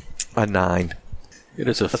this a 9. It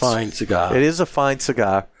is a fine cigar. It is a fine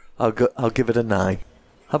cigar. I'll give it a 9.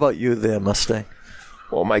 How about you there, Mustang?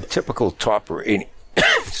 Well, my typical top rating,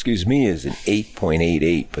 excuse me, is an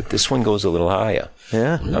 8.88, but this one goes a little higher.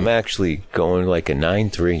 Yeah. I'm actually going like a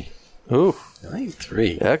 9.3. Ooh.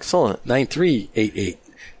 9.3. Excellent. 9.388.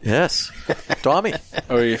 Yes. Tommy.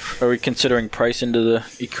 Are we considering price into the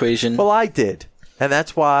equation? Well, I did. And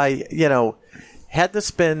that's why, had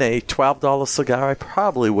this been a $12 cigar, I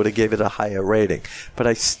probably would have gave it a higher rating. But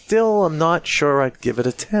I still am not sure I'd give it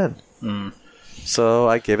a 10. So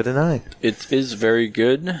I gave it a 9. It is very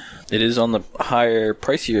good. It is on the higher,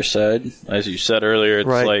 pricier side. As you said earlier, it's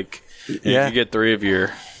Right. like Yeah. you get 3 of your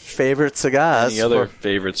Favorite cigars. any other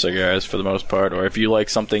favorite cigars for the most part. Or if you like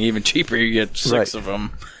something even cheaper, you get 6 Right. of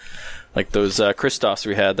them. Like those Christos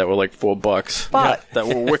we had that were like $4. But that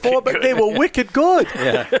were wicked but good. they were wicked good.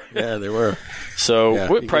 Yeah, they were. So Yeah,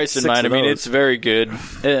 you with get price in 6 mind, I of mean, those. it's very good.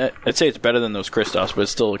 I'd say it's better than those Christos, but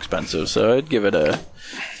it's still expensive. So I'd give it a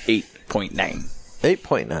 8.9.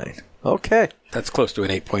 8.9. Okay. That's close to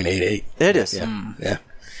an 8.88. It is. Yeah.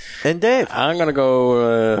 And Dave? I'm going to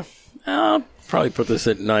go, I'll probably put this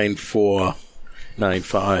at 9.4,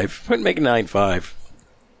 9.5. Make it 9.5.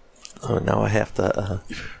 Oh, now I have to.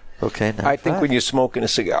 Okay. Now I think when you're smoking a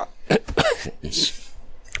cigar,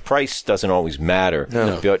 price doesn't always matter.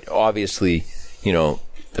 No. But obviously, the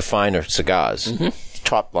finer cigars,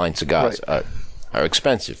 top line cigars, are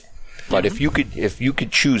expensive. But if you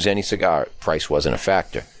could choose any cigar, price wasn't a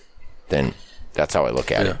factor. Then that's how I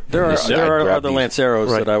look at it. There are I'd grab other these.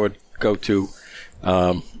 Lanceros Right. that I would go to,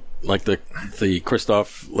 like the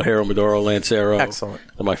Christoph Lajero Maduro Lancero. Excellent.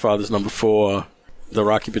 My father's number 4, the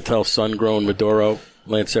Rocky Patel Sun-Grown Maduro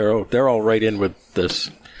Lancero. They're all right in with this,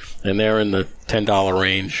 and they're in the $10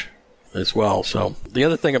 range as well. So the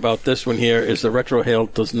other thing about this one here is the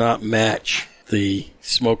retrohale does not match the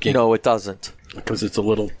smoking. No, it doesn't. Because it's a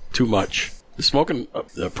little too much. The smoking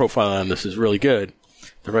profile on this is really good.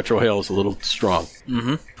 The retrohale is a little strong.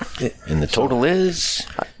 And the total is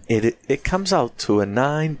It comes out to a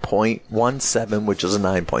 9.17, which is a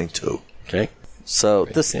 9.2. Okay. So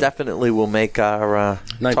this definitely will make our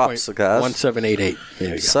top cigars. 9.1788. There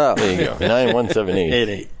you go. So, there you go 9178.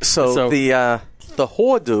 88. so the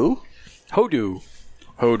Hodu, Hodu.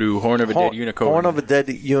 Horn of a Dead Unicorn. Horn of a Dead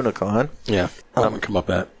Unicorn, Yeah. That would come up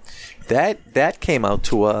at. that came out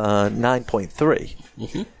to a 9.3.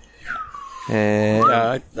 And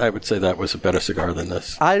Yeah, I would say that was a better cigar than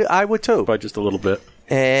this. I would too. By just a little bit.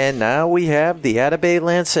 And now we have the Atabey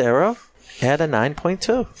Lancero at a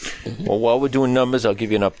 9.2. Well, while we're doing numbers, I'll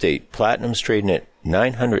give you an update. Platinum's trading at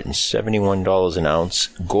 $971 an ounce.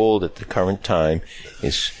 Gold at the current time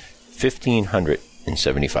is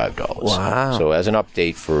 $1,575. Wow. So as an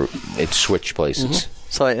update for it switched places.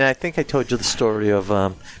 So, and I think I told you the story of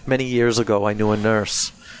many years ago. I knew a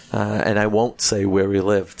nurse, and I won't say where he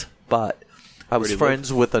lived, but I was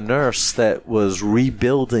friends with a nurse that was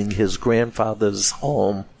rebuilding his grandfather's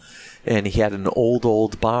home, and he had an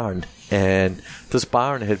old barn, and this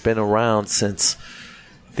barn had been around since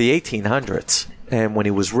the 1800s. And when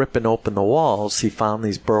he was ripping open the walls, he found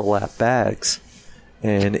these burlap bags,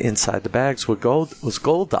 and inside the bags was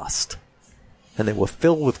gold dust. And they were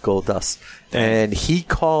filled with gold dust. And he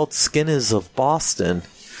called Skinners of Boston,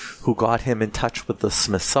 who got him in touch with the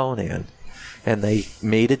Smithsonian. And they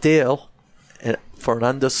made a deal for an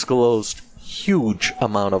undisclosed huge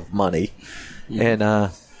amount of money.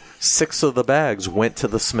 And 6 of the bags went to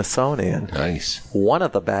the Smithsonian. Nice. One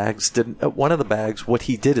of the bags, what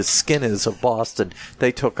he did is Skinners of Boston,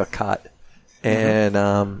 they took a cut. And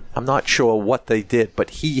I'm not sure what they did, but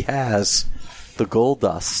he has the gold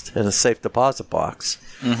dust in a safe deposit box.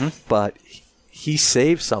 But he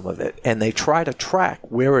saved some of it, and they try to track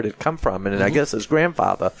where it had come from. And I guess his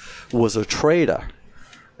grandfather was a trader.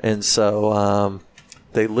 And so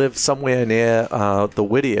they lived somewhere near the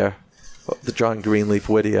Whittier, the John Greenleaf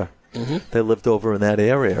Whittier. They lived over in that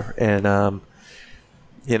area. And,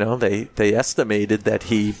 they estimated that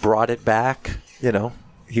he brought it back.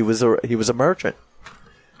 He was a merchant.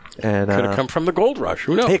 And Could have come from the gold rush.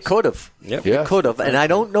 Who knows? it could have. Yep. It could have. And I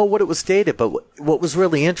don't know what it was dated, but what was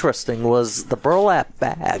really interesting was the burlap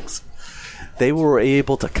bags. They were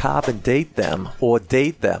able to carve and date them,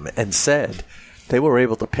 and said they were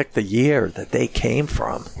able to pick the year that they came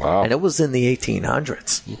from. Wow. And it was in the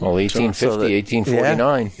 1800s. Well, 1850, So that-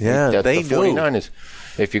 1849. Yeah, that's they the 49ers.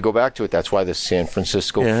 If you go back to it, that's why the San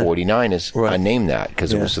Francisco 49ers are named that,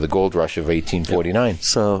 because it was the gold rush of 1849.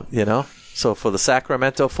 So, so for the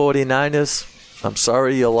Sacramento 49ers, I'm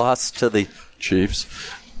sorry you lost to the Chiefs.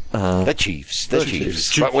 The Chiefs.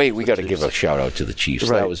 But wait, we got to give a shout out to the Chiefs.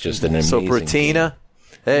 Right. That was just an amazing So Bratina,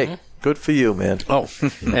 hey, good for you, man. Oh,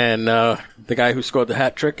 and the guy who scored the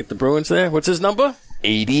hat trick at the Bruins there, what's his number?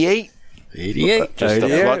 88.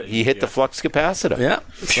 88. He hit the flux capacitor. Yeah.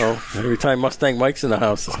 So every time Mustang Mike's in the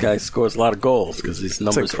house, this guy scores a lot of goals because his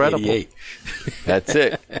number's incredible. 88. That's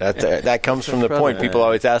it. That comes from the point. People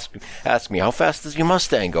always ask me, how fast does your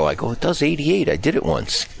Mustang go? I go, it does 88. I did it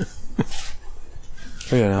once.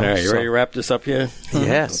 All right, you ready to wrap this up here?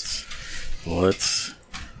 Yes. Let's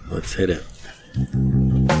hit it.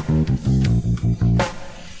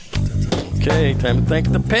 Okay, Okay, time to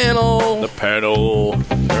thank the panel. The panel.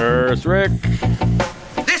 There's Rick.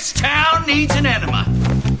 This town needs an enema.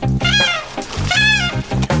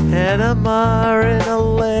 Enema in a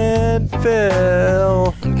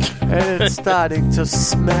landfill, and it's starting to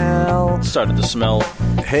smell. Started to smell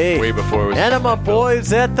Hey, way before it was. Enema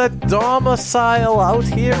boys at the domicile out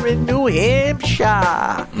here in New Hampshire.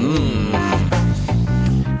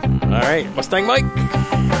 All right, Mustang Mike.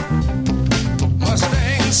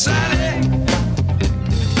 Mustang Sally.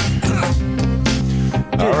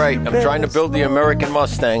 All right, I'm trying to build the American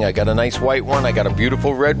Mustang. I got a nice white one. I got a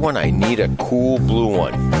beautiful red one. I need a cool blue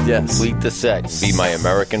one. Yes. Complete the set. Be my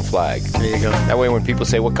American flag. There you go. That way when people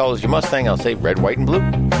say, what color is your Mustang? I'll say red, white, and blue.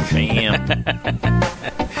 Damn.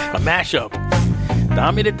 A mashup.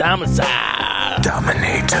 Tommy the Domicile.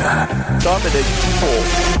 Dominator. Dominic people.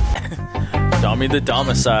 Tommy the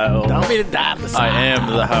Domicile. Tommy the Domicile. I am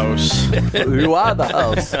the house. You are the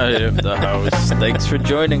house. I am the house. Thanks for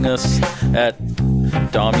joining us at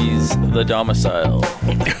Dommy's the Domicile.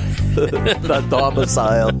 The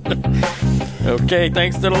domicile. Okay,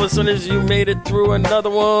 thanks to the listeners. You made it through another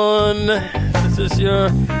one. This is your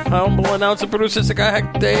humble announcer, producer, Cigar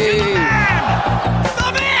Hack Dave.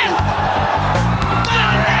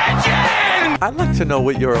 I'd like to know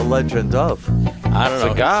what you're a legend of. I don't know.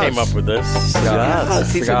 Cigars. Who came up with this?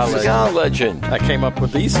 Cigars. He's Cigar a cigar legend. I came up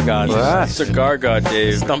with these cigars. Right. Cigar God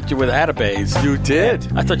Dave. Stumped you with Atabays. You did.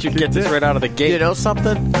 I thought you'd get this right out of the gate. You know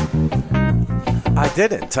something? I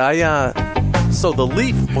didn't. So the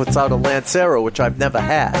Leaf puts out a Lancero, which I've never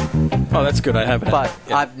had, Oh, that's good. I haven't. but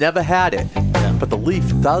I've never had it. Yeah. But the Leaf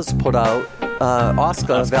does put out.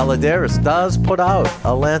 Oscar Valadares does put out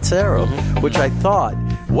a Lancero, which I thought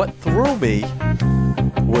what threw me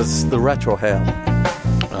was the retrohale.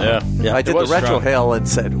 Yeah. I did the retrohale and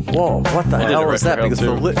said, "Whoa, what the hell the is that?"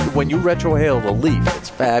 retrohale Because too. when you retrohale the Leaf, it's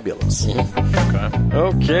fabulous.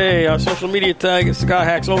 Okay, our social media tag is Cigar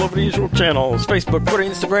Hacks all over the usual channels. Facebook, Twitter,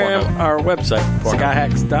 Instagram, Pornhub. our website,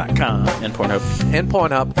 cigarhacks.com. And Pornhub. And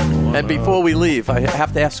Pornhub. And before we leave, I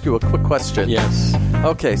have to ask you a quick question. Yes.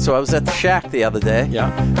 Okay, so I was at the Shack the other day. Yeah.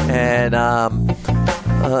 And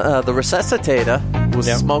the resuscitator was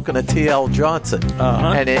Yeah. smoking a T.L. Johnson.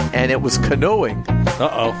 Uh-huh. And it was canoeing.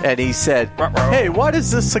 Uh-oh. And he said, Ruh-roh. "Hey, why does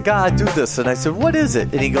this cigar do this?" And I said, "What is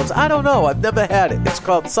it?" And he goes, "I don't know. I've never had it. It's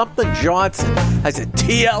called something Johnson." I said,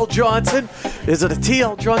 "T.L. Johnson? Is it a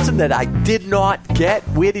T.L. Johnson that I did not get?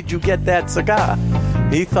 Where did you get that cigar?"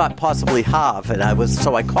 He thought possibly Harv, and I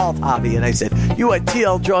called Harvey and I said, "You had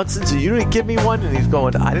T.L. Johnsons and you didn't give me one?" And he's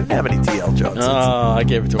going, "I didn't have any T.L. Johnsons." Oh, I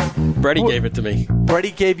gave it to him. Brady gave it to me.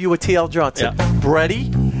 Brady gave you a T.L. Johnson. Yeah.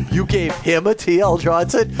 Brady, you gave him a T.L.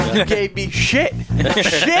 Johnson? You gave me shit.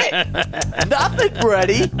 Shit. Nothing,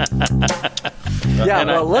 Brady. Yeah,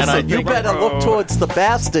 And I- well, and I listen, you think- better look towards the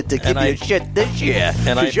bastard to give And you shit this year.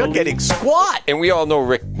 and I Because you're believe- getting squat. And we all know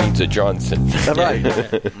Rick needs a Johnson. Right.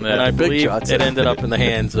 And I Big believe Johnson. it ended up in the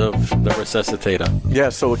hands of the resuscitator. Yeah,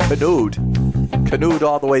 so it canoed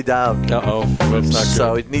all the way down. Uh-oh. That's not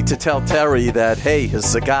So good. you need to tell Terry that, hey, his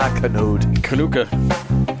cigar canoed. Kanuka.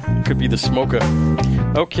 Could be the smoker.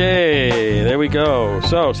 Okay, there we go.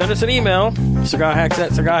 So send us an email,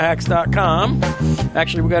 cigarhacks@cigarhacks.com.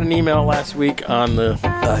 Actually, we got an email last week on the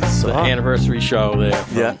anniversary show there.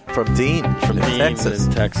 Yeah, from Dean From in Dean Texas.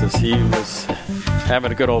 in Texas. He was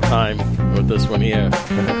having a good old time with this one here.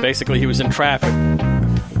 Basically, he was in traffic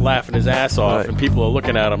laughing his ass off, Right. and people are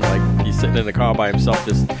looking at him like he's sitting in the car by himself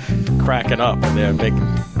just cracking up, and they're making...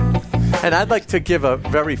 And I'd like to give a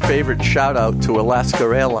very favorite shout out to Alaska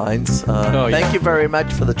Airlines. Thank you very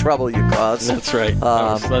much for the trouble you caused. That's right.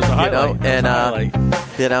 That was a highlight. That was a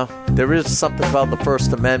highlight. You know, there is something about the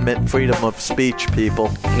First Amendment, freedom of speech,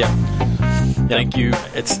 people. Yeah. Thank you.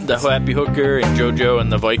 It's the Happy Hooker and JoJo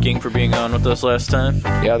and the Viking for being on with us last time.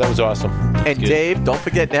 Yeah, that was awesome. And Good. Dave, don't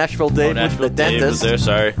forget Nashville Dave, Nashville the Dave was dentist. there.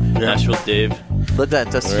 Sorry, Nashville Dave. The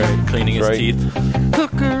dentist. Cleaning his Right. teeth.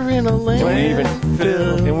 Hooker in a And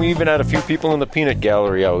landfill. we even had a few people in the peanut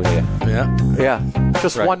gallery out here. Yeah. Yeah.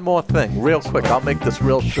 Just Right. one more thing, real quick. I'll make this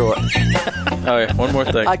real short. Oh yeah, one more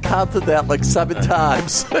thing. I counted that like 7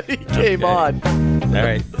 times. He came on. All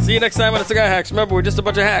right. See you next time on the Cigar Hacks. Remember, we're just a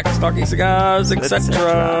bunch of hacks talking cigars,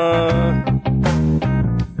 etc.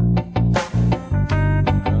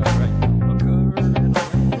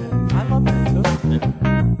 I love that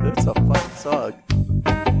too. It's a fun song.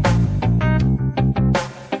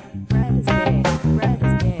 Brad is gay. Brad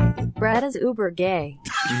is gay. Brad is uber gay.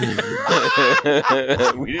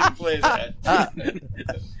 We didn't play that.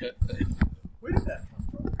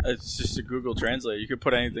 It's just a Google Translate. You could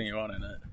put anything you want in it.